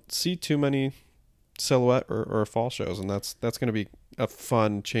we don't see too many silhouette or fall shows, and that's going to be a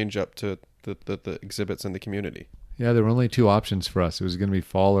fun change up to the exhibits in the community. Yeah, there were only 2 options for us. It was going to be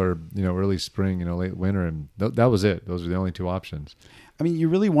fall or early spring, late winter, and that was it. Those were the only 2 options. I mean, you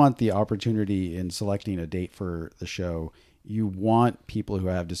really want the opportunity in selecting a date for the show. You want people who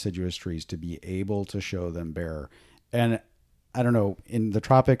have deciduous trees to be able to show them bare. And I don't know, in the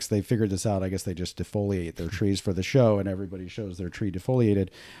tropics, they figured this out. I guess they just defoliate their trees for the show and everybody shows their tree defoliated.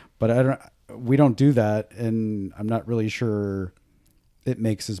 But we don't do that. And I'm not really sure it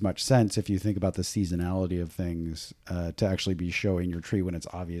makes as much sense if you think about the seasonality of things to actually be showing your tree when it's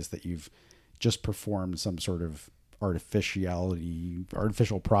obvious that you've just performed some sort of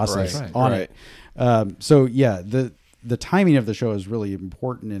artificial process on it. So yeah, the timing of the show is really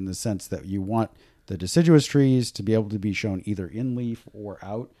important in the sense that you want the deciduous trees to be able to be shown either in leaf or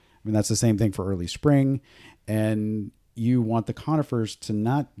out. I mean, that's the same thing for early spring. And you want the conifers to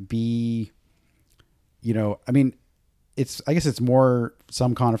not be, I mean, I guess it's more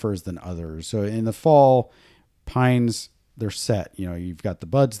some conifers than others. So in the fall, pines, they're set. You've got the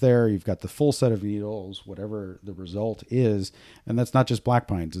buds there, you've got the full set of needles, whatever the result is. And that's not just black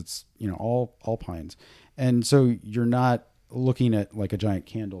pines, it's, all pines. And so you're not looking at like a giant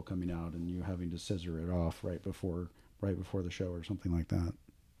candle coming out and you having to scissor it off right before the show or something like that.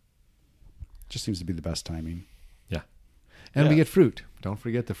 Just seems to be the best timing. Yeah. And we get fruit. Don't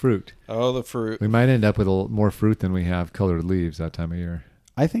forget the fruit. Oh, the fruit. We might end up with a little more fruit than we have colored leaves that time of year.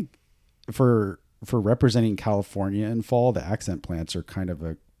 I think for representing California in fall, the accent plants are kind of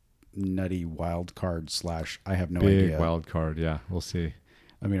a nutty wild card / I have no idea. Big wild card, yeah. We'll see.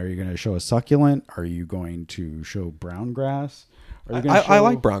 I mean, are you going to show a succulent? Are you going to show brown grass? I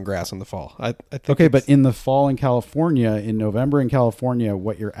like brown grass in the fall. I think okay, but in the fall in California, in November in California,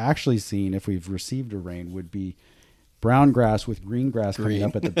 what you're actually seeing if we've received a rain would be brown grass with green grass coming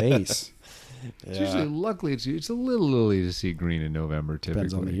up at the base. It's usually, luckily, it's a little early to see green in November, typically.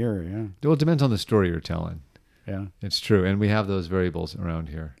 Depends on the year, yeah. Well, it depends on the story you're telling. Yeah. It's true, and we have those variables around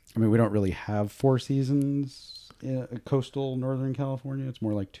here. I mean, we don't really have 4 seasons in coastal Northern California. It's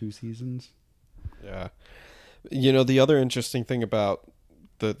more like 2 seasons. Yeah. The other interesting thing about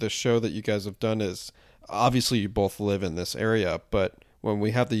the show that you guys have done is, obviously you both live in this area, but when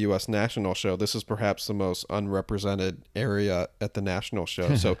we have the U.S. National Show, this is perhaps the most unrepresented area at the National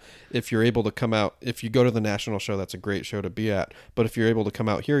Show. So if you're able to come out, if you go to the National Show, that's a great show to be at. But if you're able to come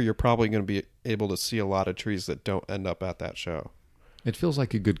out here, you're probably going to be able to see a lot of trees that don't end up at that show. It feels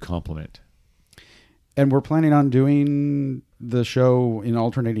like a good compliment. And we're planning on doing the show in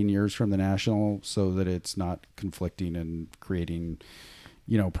alternating years from the national so that it's not conflicting and creating,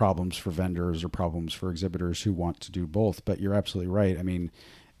 problems for vendors or problems for exhibitors who want to do both. But you're absolutely right. I mean,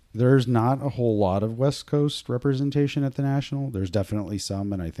 there's not a whole lot of West Coast representation at the national. There's definitely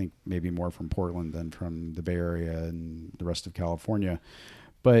some, and I think maybe more from Portland than from the Bay Area and the rest of California.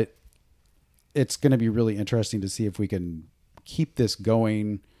 But it's going to be really interesting to see if we can keep this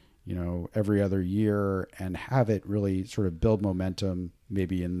going, every other year and have it really sort of build momentum,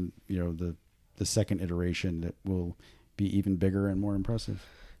 maybe in, the second iteration that will be even bigger and more impressive.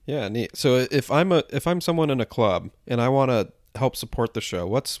 Yeah, neat. So if I'm someone in a club and I want to help support the show,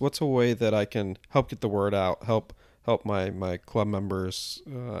 what's a way that I can help get the word out, help my club members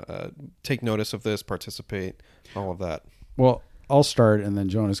take notice of this, participate, all of that? Well, I'll start and then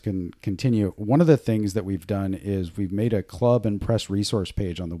Jonas can continue. One of the things that we've done is we've made a club and press resource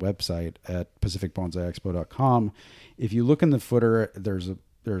page on the website at pacificbonsaiexpo.com. If you look in the footer, there's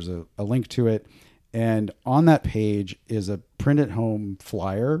a link to it. And on that page is a print at home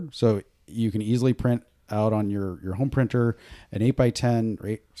flyer. So you can easily print out on your home printer an 8 by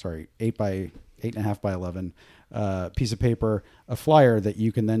 8.5 by 11 piece of paper, a flyer that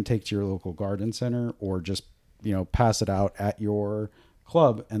you can then take to your local garden center or just pass it out at your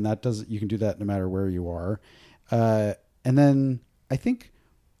club. And you can do that no matter where you are. And then I think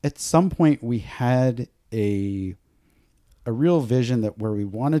at some point we had a real vision that where we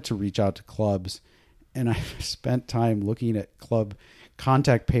wanted to reach out to clubs. And I spent time looking at club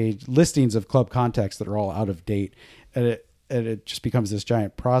contact page listings of club contacts that are all out of date. And it just becomes this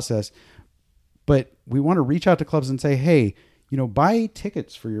giant process. But we want to reach out to clubs and say, hey, buy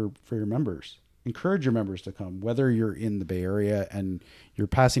tickets for your members. Encourage your members to come, whether you're in the Bay Area and you're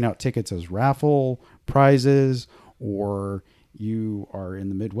passing out tickets as raffle prizes, or you are in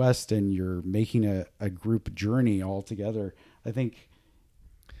the Midwest and you're making a group journey all together. I think.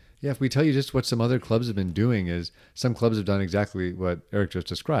 Yeah, if we tell you just what some other clubs have been doing is some clubs have done exactly what Eric just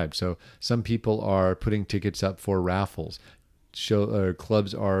described. So some people are putting tickets up for raffles.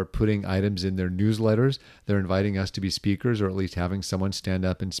 Clubs are putting items in their newsletters. They're inviting us to be speakers or at least having someone stand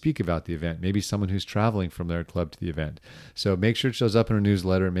up and speak about the event. Maybe someone who's traveling from their club to the event. So make sure it shows up in a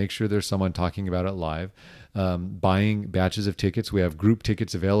newsletter. Make sure there's someone talking about it live. Buying batches of tickets. We have group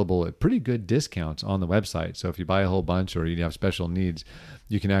tickets available at pretty good discounts on the website. So if you buy a whole bunch or you have special needs,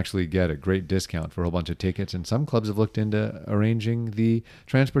 you can actually get a great discount for a whole bunch of tickets. And some clubs have looked into arranging the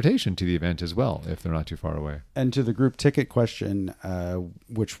transportation to the event as well, if they're not too far away. And to the group ticket question,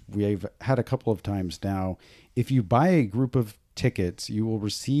 which we've had a couple of times now, if you buy a group of tickets, you will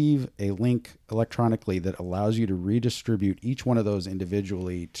receive a link electronically that allows you to redistribute each one of those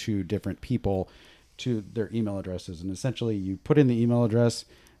individually to different people to their email addresses. And essentially you put in the email address,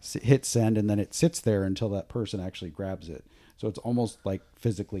 hit send, and then it sits there until that person actually grabs it. So it's almost like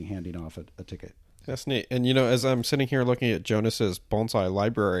physically handing off a ticket. That's neat. And, as I'm sitting here looking at Jonas's bonsai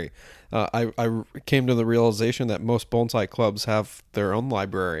library, I came to the realization that most bonsai clubs have their own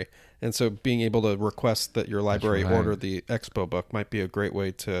library. And so being able to request that your library order the expo book might be a great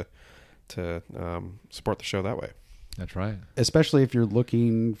way to support the show that way. That's right. Especially if you're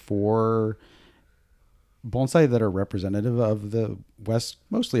looking for bonsai that are representative of the West,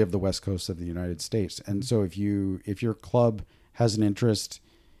 mostly of the West Coast of the United States. And so if your club has an interest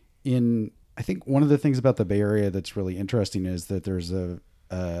in, I think one of the things about the Bay Area that's really interesting is that there's a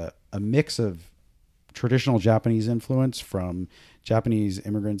mix of traditional Japanese influence from Japanese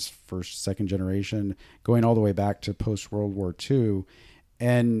immigrants, first, second generation, going all the way back to post-World War II.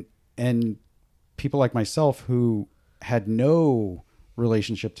 And people like myself who had no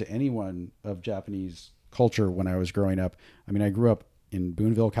relationship to anyone of Japanese culture when I was growing up. I mean, I grew up in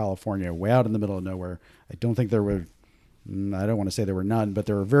Boonville, California, way out in the middle of nowhere. I don't want to say there were none, but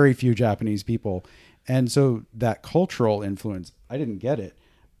there were very few Japanese people. And so that cultural influence, I didn't get it.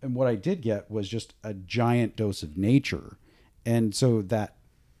 And what I did get was just a giant dose of nature. And so that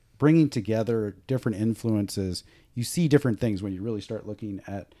bringing together different influences, you see different things when you really start looking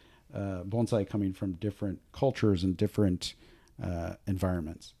at bonsai coming from different cultures and different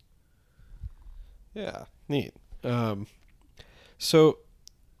environments. Yeah, neat. So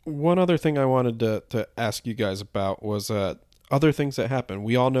one other thing I wanted to ask you guys about was other things that happen.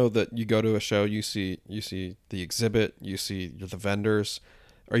 We all know that you go to a show, you see the exhibit, you see the vendors.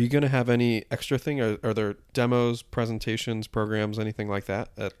 Are you going to have any extra thing? Are there demos, presentations, programs, anything like that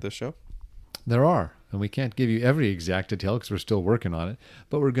at this show? There are. And we can't give you every exact detail because we're still working on it.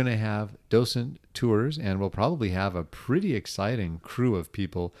 But we're going to have docent tours, and we'll probably have a pretty exciting crew of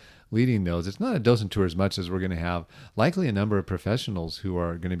people leading those. It's not a docent tour as much as we're going to have likely a number of professionals who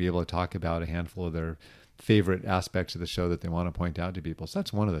are going to be able to talk about a handful of their favorite aspects of the show that they want to point out to people. So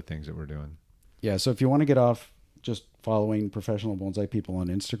that's one of the things that we're doing. Yeah, so if you want to get off just following professional bonsai people on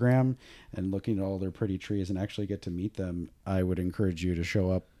Instagram and looking at all their pretty trees and actually get to meet them, I would encourage you to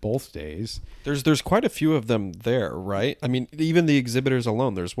show up both days. There's quite a few of them there, right? I mean, even the exhibitors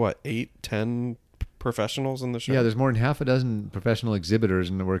alone, there's what, 8, 10 professionals in the show? Yeah, there's more than half a dozen professional exhibitors,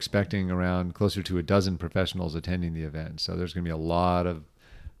 and we're expecting around closer to a dozen professionals attending the event. So there's going to be a lot of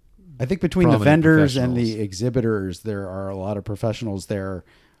I think between the prominent vendors and professionals. the exhibitors, there are a lot of professionals there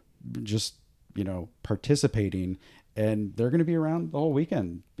just, participating, and they're going to be around the whole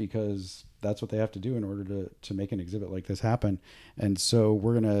weekend because that's what they have to do in order to make an exhibit like this happen. And so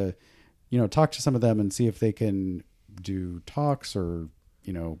we're going to, talk to some of them and see if they can do talks or,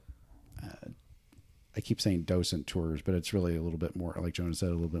 I keep saying docent tours, but it's really a little bit more, like Jonas said,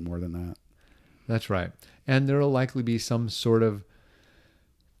 a little bit more than that. That's right. And there will likely be some sort of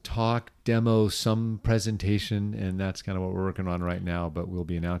talk, demo, some presentation, and that's kind of what we're working on right now, but we'll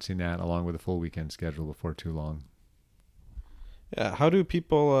be announcing that along with a full weekend schedule before too long. Yeah, how do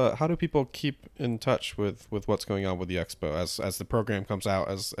people keep in touch with what's going on with the expo as the program comes out,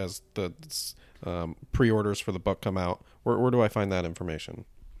 as the pre-orders for the book come out? Where do I find that information?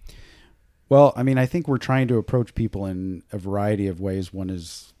 Well, I mean, I think we're trying to approach people in a variety of ways. One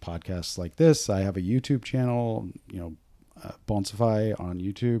is podcasts like this. I have a YouTube channel, Bonsify on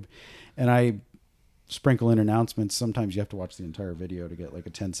YouTube, and I sprinkle in announcements. Sometimes you have to watch the entire video to get like a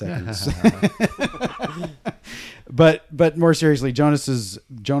 10 seconds. But more seriously, Jonas's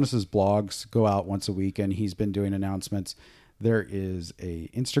blogs go out once a week, and he's been doing announcements. There is a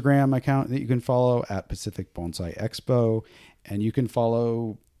Instagram account that you can follow at Pacific Bonsai Expo, and you can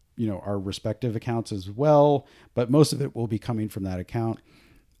follow our respective accounts as well, but most of it will be coming from that account.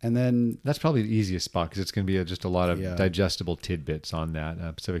 And then That's probably the easiest spot because it's going to be just a lot of Yeah. digestible tidbits on that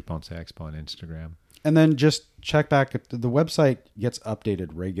Pacific Bonsai Expo on Instagram. And then just check back. The website gets updated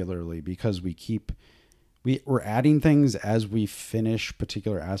regularly because we're adding things as we finish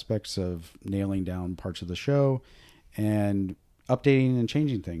particular aspects of nailing down parts of the show and updating and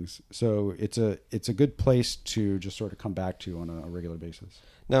changing things. So it's a good place to just sort of come back to on a regular basis.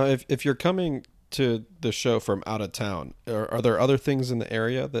 Now, if you're coming to the show from out of town, are there other things in the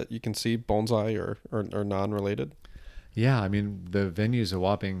area that you can see bonsai or non-related? Yeah, I mean, the venue's a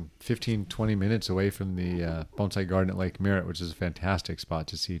whopping 15, 20 minutes away from the Bonsai Garden at Lake Merritt, which is a fantastic spot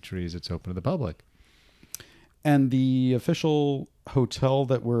to see trees. It's open to the public. And the official hotel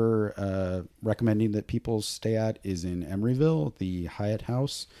that we're recommending that people stay at is in Emeryville, the Hyatt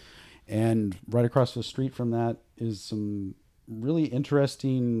House. And right across the street from that is some really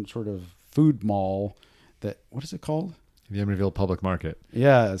interesting sort of food mall what is it called? The Emeryville Public Market.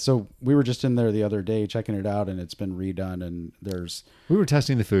 Yeah. So we were just in there the other day checking it out, and it's been redone, and We were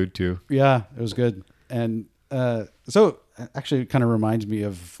testing the food too. yeah, it was good. And so actually it kind of reminds me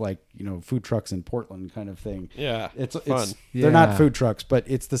of food trucks in Portland kind of thing. Yeah, It's fun. They're not Yeah. food trucks, but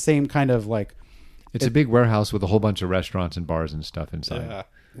it's the same kind of It's a big warehouse with a whole bunch of restaurants and bars and stuff inside. Yeah,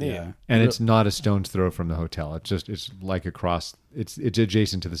 neat. yeah. And it's not a stone's throw from the hotel. It's like across. It's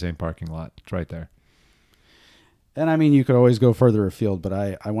adjacent to the same parking lot. It's right there. And I mean, you could always go further afield, but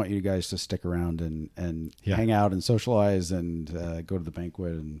I want you guys to stick around and Yeah. hang out and socialize and go to the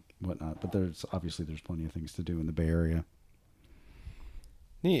banquet and whatnot. But there's plenty of things to do in the Bay Area.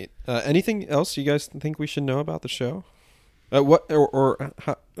 Neat. Anything else you guys think we should know about the show?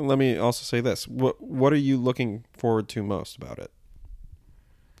 Let me also say this. What are you looking forward to most about it?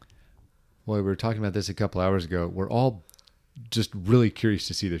 Well, we were talking about this a couple hours ago. We're all just really curious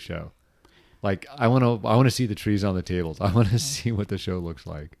to see the show. Like, I want to see the trees on the tables. I want to see what the show looks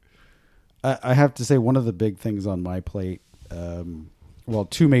like. I have to say one of the big things on my plate,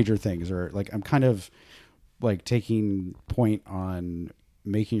 two major things are I'm kind of taking point on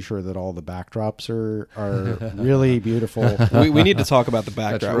making sure that all the backdrops are really beautiful. We need to talk about the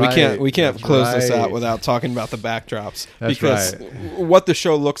backdrop. That's We can't right. close this Right. out without talking about the backdrops. That's because what the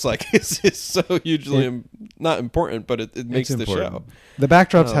show looks like is so hugely not important, but it makes the important. show. The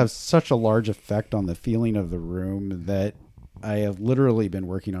backdrops have such a large effect on the feeling of the room that I have literally been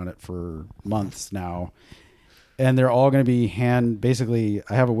working on it for months now. And they're all going to be basically,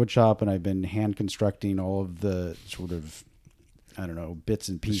 I have a wood shop and I've been hand constructing all of the sort of, bits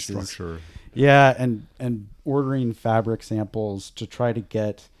and pieces. Structure. Yeah. And ordering fabric samples to try to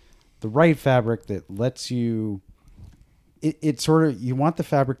get the right fabric that lets you, you want the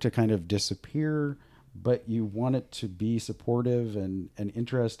fabric to kind of disappear, but you want it to be supportive and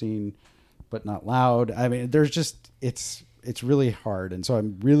interesting, but not loud. I mean, there's just, it's really hard. And so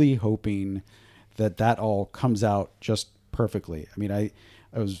I'm really hoping that all comes out just perfectly. I mean, I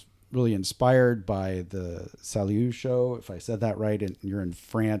was really inspired by the Salut show. If I said that right, and you're in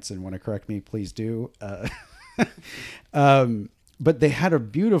France and want to correct me, please do. But they had a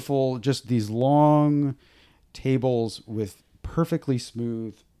beautiful, just these long tables with perfectly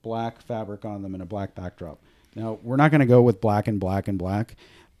smooth black fabric on them and a black backdrop. Now, we're not going to go with black and black and black,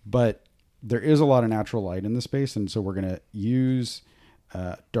 but there is a lot of natural light in the space. And so we're going to use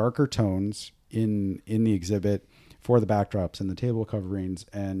darker tones in the exhibit for the backdrops and the table coverings.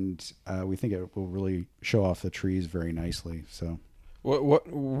 And we think it will really show off the trees very nicely. So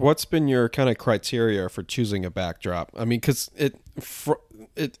what's been your kind of criteria for choosing a backdrop? I mean, because at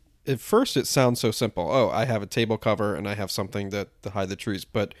first it sounds so simple. Oh, I have a table cover and I have something to hide the trees.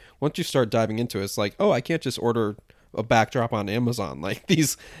 But once you start diving into it, it's like, oh, I can't just order a backdrop on Amazon. Like,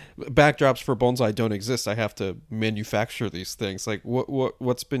 these backdrops for bonsai don't exist. I have to manufacture these things. Like,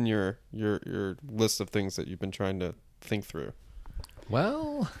 what's been your list of things that you've been trying to think through?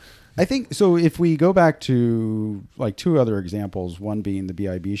 Well, I think so. If we go back to like two other examples, one being the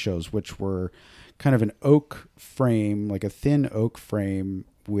BIB shows, which were kind of an oak frame, like a thin oak frame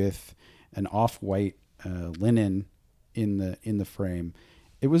with an off-white linen in the frame.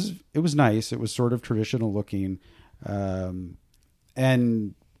 It was nice. It was sort of traditional looking,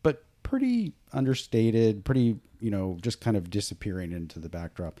 but pretty understated, pretty, just kind of disappearing into the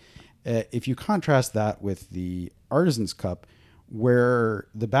backdrop. If you contrast that with the Artisan's Cup, where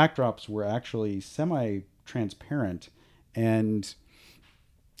the backdrops were actually semi-transparent, and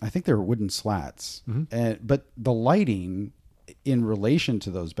I think they were wooden slats, but the lighting in relation to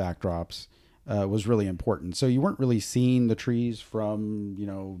those backdrops was really important. So you weren't really seeing the trees from,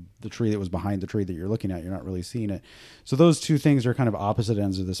 the tree that was behind the tree that you're looking at. You're not really seeing it. So those two things are kind of opposite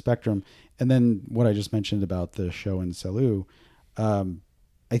ends of the spectrum. And then what I just mentioned about the show in Salut,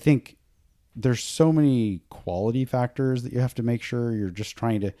 I think there's so many quality factors that you have to make sure you're just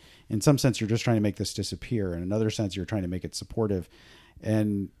trying to, in some sense, you're just trying to make this disappear. In another sense, you're trying to make it supportive.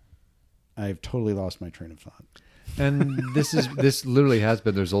 And I've totally lost my train of thought. And this literally has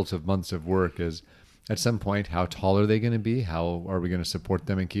been the results of months of work. Is at some point, how tall are they going to be? How are we going to support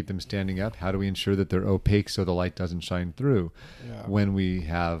them and keep them standing up? How do we ensure that they're opaque so the light doesn't shine through? Yeah. When we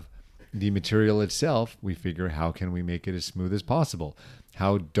have the material itself, we figure, how can we make it as smooth as possible?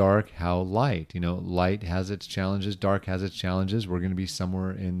 How dark, how light? Light has its challenges, dark has its challenges. We're going to be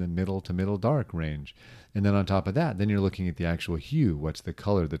somewhere in the middle to middle dark range. And then on top of that, then you're looking at the actual hue. What's the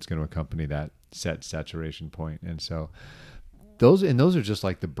color that's going to accompany that set saturation point? And so those are just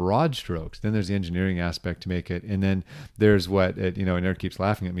like the broad strokes. Then there's the engineering aspect to make it. And then there's what, and Eric keeps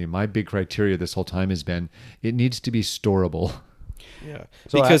laughing at me. My big criteria this whole time has been, it needs to be storable. Yeah.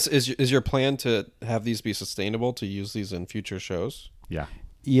 So because is your plan to have these be sustainable, to use these in future shows? Yeah.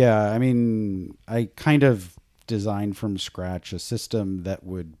 Yeah. I mean, I kind of designed from scratch a system that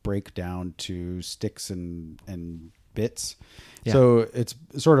would break down to sticks and bits. Yeah. So it's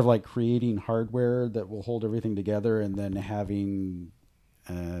sort of like creating hardware that will hold everything together, and then having,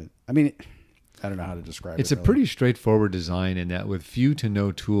 I don't know how to describe it. It's a pretty straightforward design in that with few to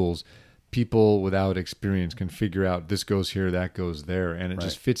no tools, people without experience can figure out this goes here, that goes there, and it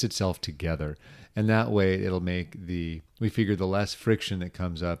just fits itself together. And that way it'll make we figure the less friction that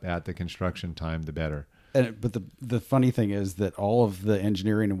comes up at the construction time, the better. But the funny thing is that all of the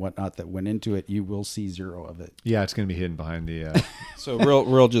engineering and whatnot that went into it, you will see zero of it. Yeah, it's going to be hidden behind the... So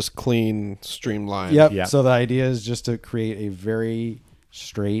real just clean, streamlined. Yep. So the idea is just to create a very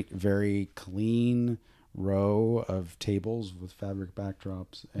straight, very clean row of tables with fabric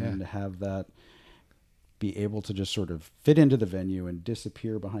backdrops, and to have that be able to just sort of fit into the venue and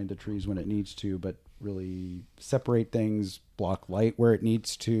disappear behind the trees when it needs to, but really separate things, block light where it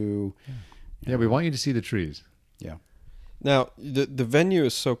needs to. Yeah, we want you to see the trees. Yeah. Now, the venue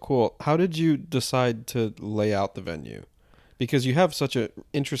is so cool. How did you decide to lay out the venue? Because you have such an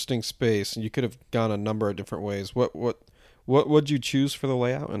interesting space, and you could have gone a number of different ways. What would you choose for the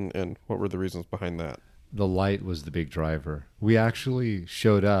layout, and what were the reasons behind that? The light was the big driver. We actually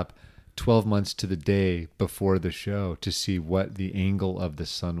showed up 12 months to the day before the show to see what the angle of the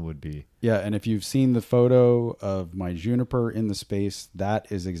sun would be. Yeah, and if you've seen the photo of my juniper in the space,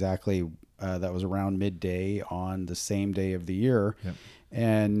 that is exactly... that was around midday on the same day of the year. Yep.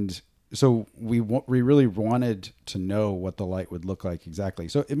 And so we really wanted to know what the light would look like exactly.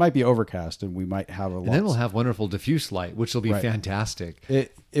 So it might be overcast, and we might have And then we'll have wonderful diffuse light, which will be Right. fantastic.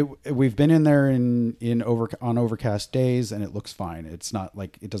 We've been in there on overcast days, and it looks fine. It's not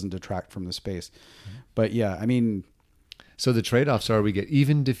like it doesn't detract from the space. But yeah, I mean, So the trade-offs are we get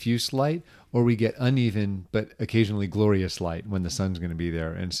even diffuse light, or we get uneven but occasionally glorious light when the sun's going to be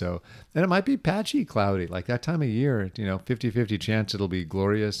there. And it might be patchy cloudy, like that time of year, 50-50 chance it'll be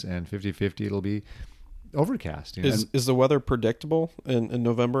glorious, and 50-50 it'll be overcast. Is the weather predictable in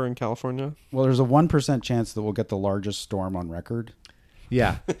November in California? well, there's a 1% chance that we'll get the largest storm on record.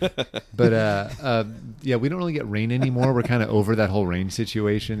 Yeah. But yeah, we don't really get rain anymore. We're kind of over that whole rain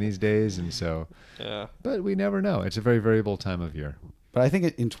situation these days. And so, Yeah. but we never know. It's a very variable time of year. But I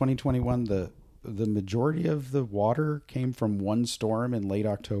think in 2021, the majority of the water came from one storm in late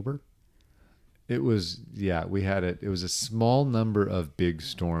October. It was, we had it. It was a small number of big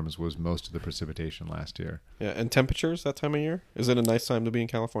storms was most of the precipitation last year. Yeah, and temperatures that time of year? Is it a nice time to be in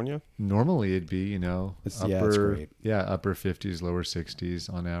California? Normally it'd be, It's upper, great. upper 50s, lower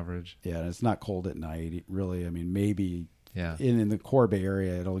 60s on average. Yeah, and it's not cold at night, really. I mean, maybe Yeah. in the core Bay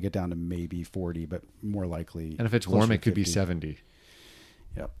Area, it'll get down to maybe 40, but more likely. And if it's closer warm, to it could be 50. 70.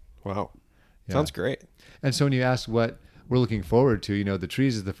 Yep. Wow. Yeah. Sounds great. And so when you ask what we're looking forward to, the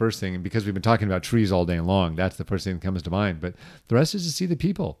trees is the first thing. And because we've been talking about trees all day long, that's the first thing that comes to mind. But the rest is to see the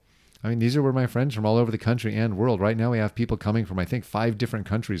people. I mean, these are my friends from all over the country and world. Right now we have people coming from, I think, 5 different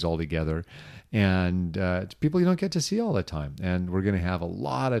countries altogether. And it's people you don't get to see all the time. And we're going to have a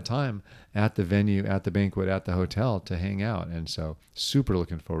lot of time at the venue, at the banquet, at the hotel to hang out. And so super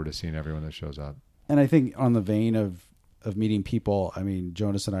looking forward to seeing everyone that shows up. And I think on the vein of meeting people, I mean,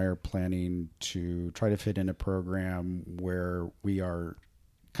 Jonas and I are planning to try to fit in a program where we are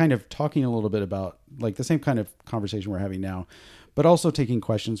kind of talking a little bit about like the same kind of conversation we're having now, but also taking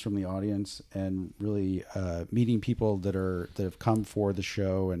questions from the audience and really meeting people that have come for the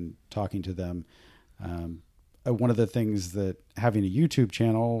show and talking to them. One of the things that having a YouTube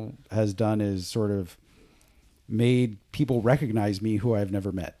channel has done is sort of made people recognize me who I've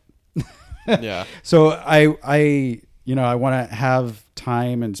never met. Yeah. So I want to have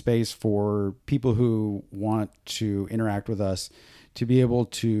time and space for people who want to interact with us to be able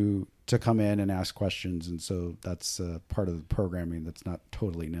to come in and ask questions. And so that's part of the programming that's not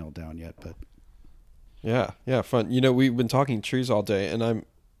totally nailed down yet, but Yeah, fun. We've been talking trees all day, and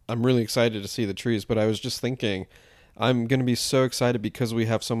I'm really excited to see the trees, but I was just thinking I'm going to be so excited because we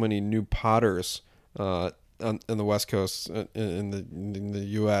have so many new potters in the West Coast, in the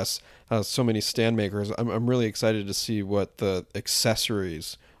U.S., so many stand makers. I'm really excited to see what the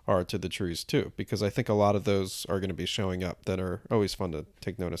accessories are to the trees too, because I think a lot of those are going to be showing up that are always fun to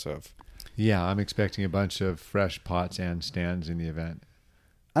take notice of. Yeah, I'm expecting a bunch of fresh pots and stands in the event.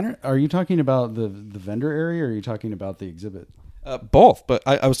 are you talking about the vendor area or are you talking about the exhibit? Both, but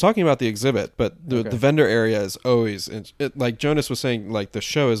I was talking about the exhibit, but the Okay. vendor area is always, like Jonas was saying, like the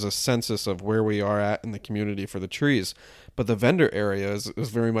show is a census of where we are at in the community for the trees, but the vendor area is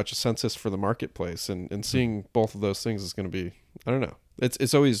very much a census for the marketplace, and seeing both of those things is going to be, I don't know,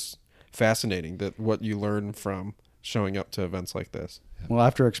 it's always fascinating that what you learn from showing up to events like this. Well,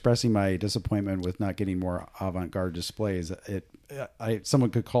 after expressing my disappointment with not getting more avant-garde displays,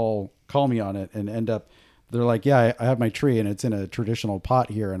 someone could call me on it and end up, they're like, yeah, I have my tree and it's in a traditional pot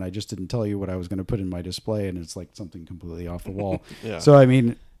here, and I just didn't tell you what I was going to put in my display, and it's like something completely off the wall. Yeah. So, I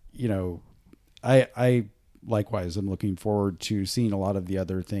mean, I likewise am looking forward to seeing a lot of the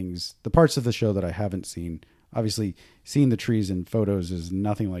other things, the parts of the show that I haven't seen. Obviously, seeing the trees in photos is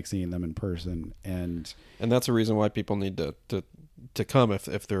nothing like seeing them in person, and that's a reason why people need to come if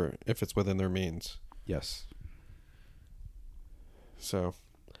it's within their means. yes. So,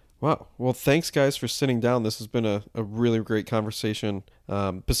 wow. Well, thanks, guys, for sitting down. This has been a really great conversation.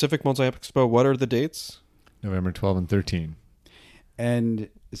 Pacific Mosaic Expo, what are the dates? November 12 and 13. And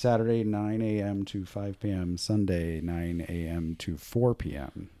Saturday, 9 a.m. to 5 p.m. Sunday, 9 a.m. to 4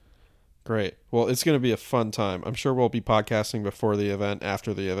 p.m. Great. Well, it's going to be a fun time. I'm sure we'll be podcasting before the event,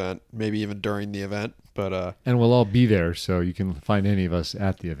 after the event, maybe even during the event. But And we'll all be there, so you can find any of us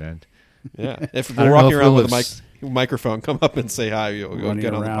at the event. yeah, if I we're don't know walking if around we'll with a have microphone, come up and say hi. You'll Running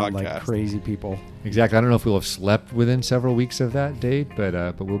get on the around podcast. like crazy people. Exactly. I don't know if we'll have slept within several weeks of that date,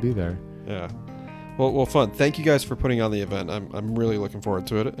 but we'll be there. Yeah. Well, fun. Thank you guys for putting on the event. I'm really looking forward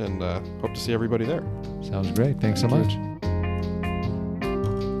to it, and hope to see everybody there. Sounds great. Thanks so Thank much. you.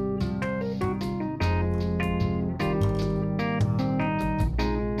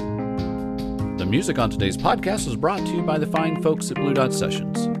 The music on today's podcast was brought to you by the fine folks at Blue Dot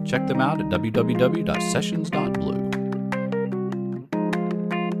Sessions. Check them out at www.sessions.blue.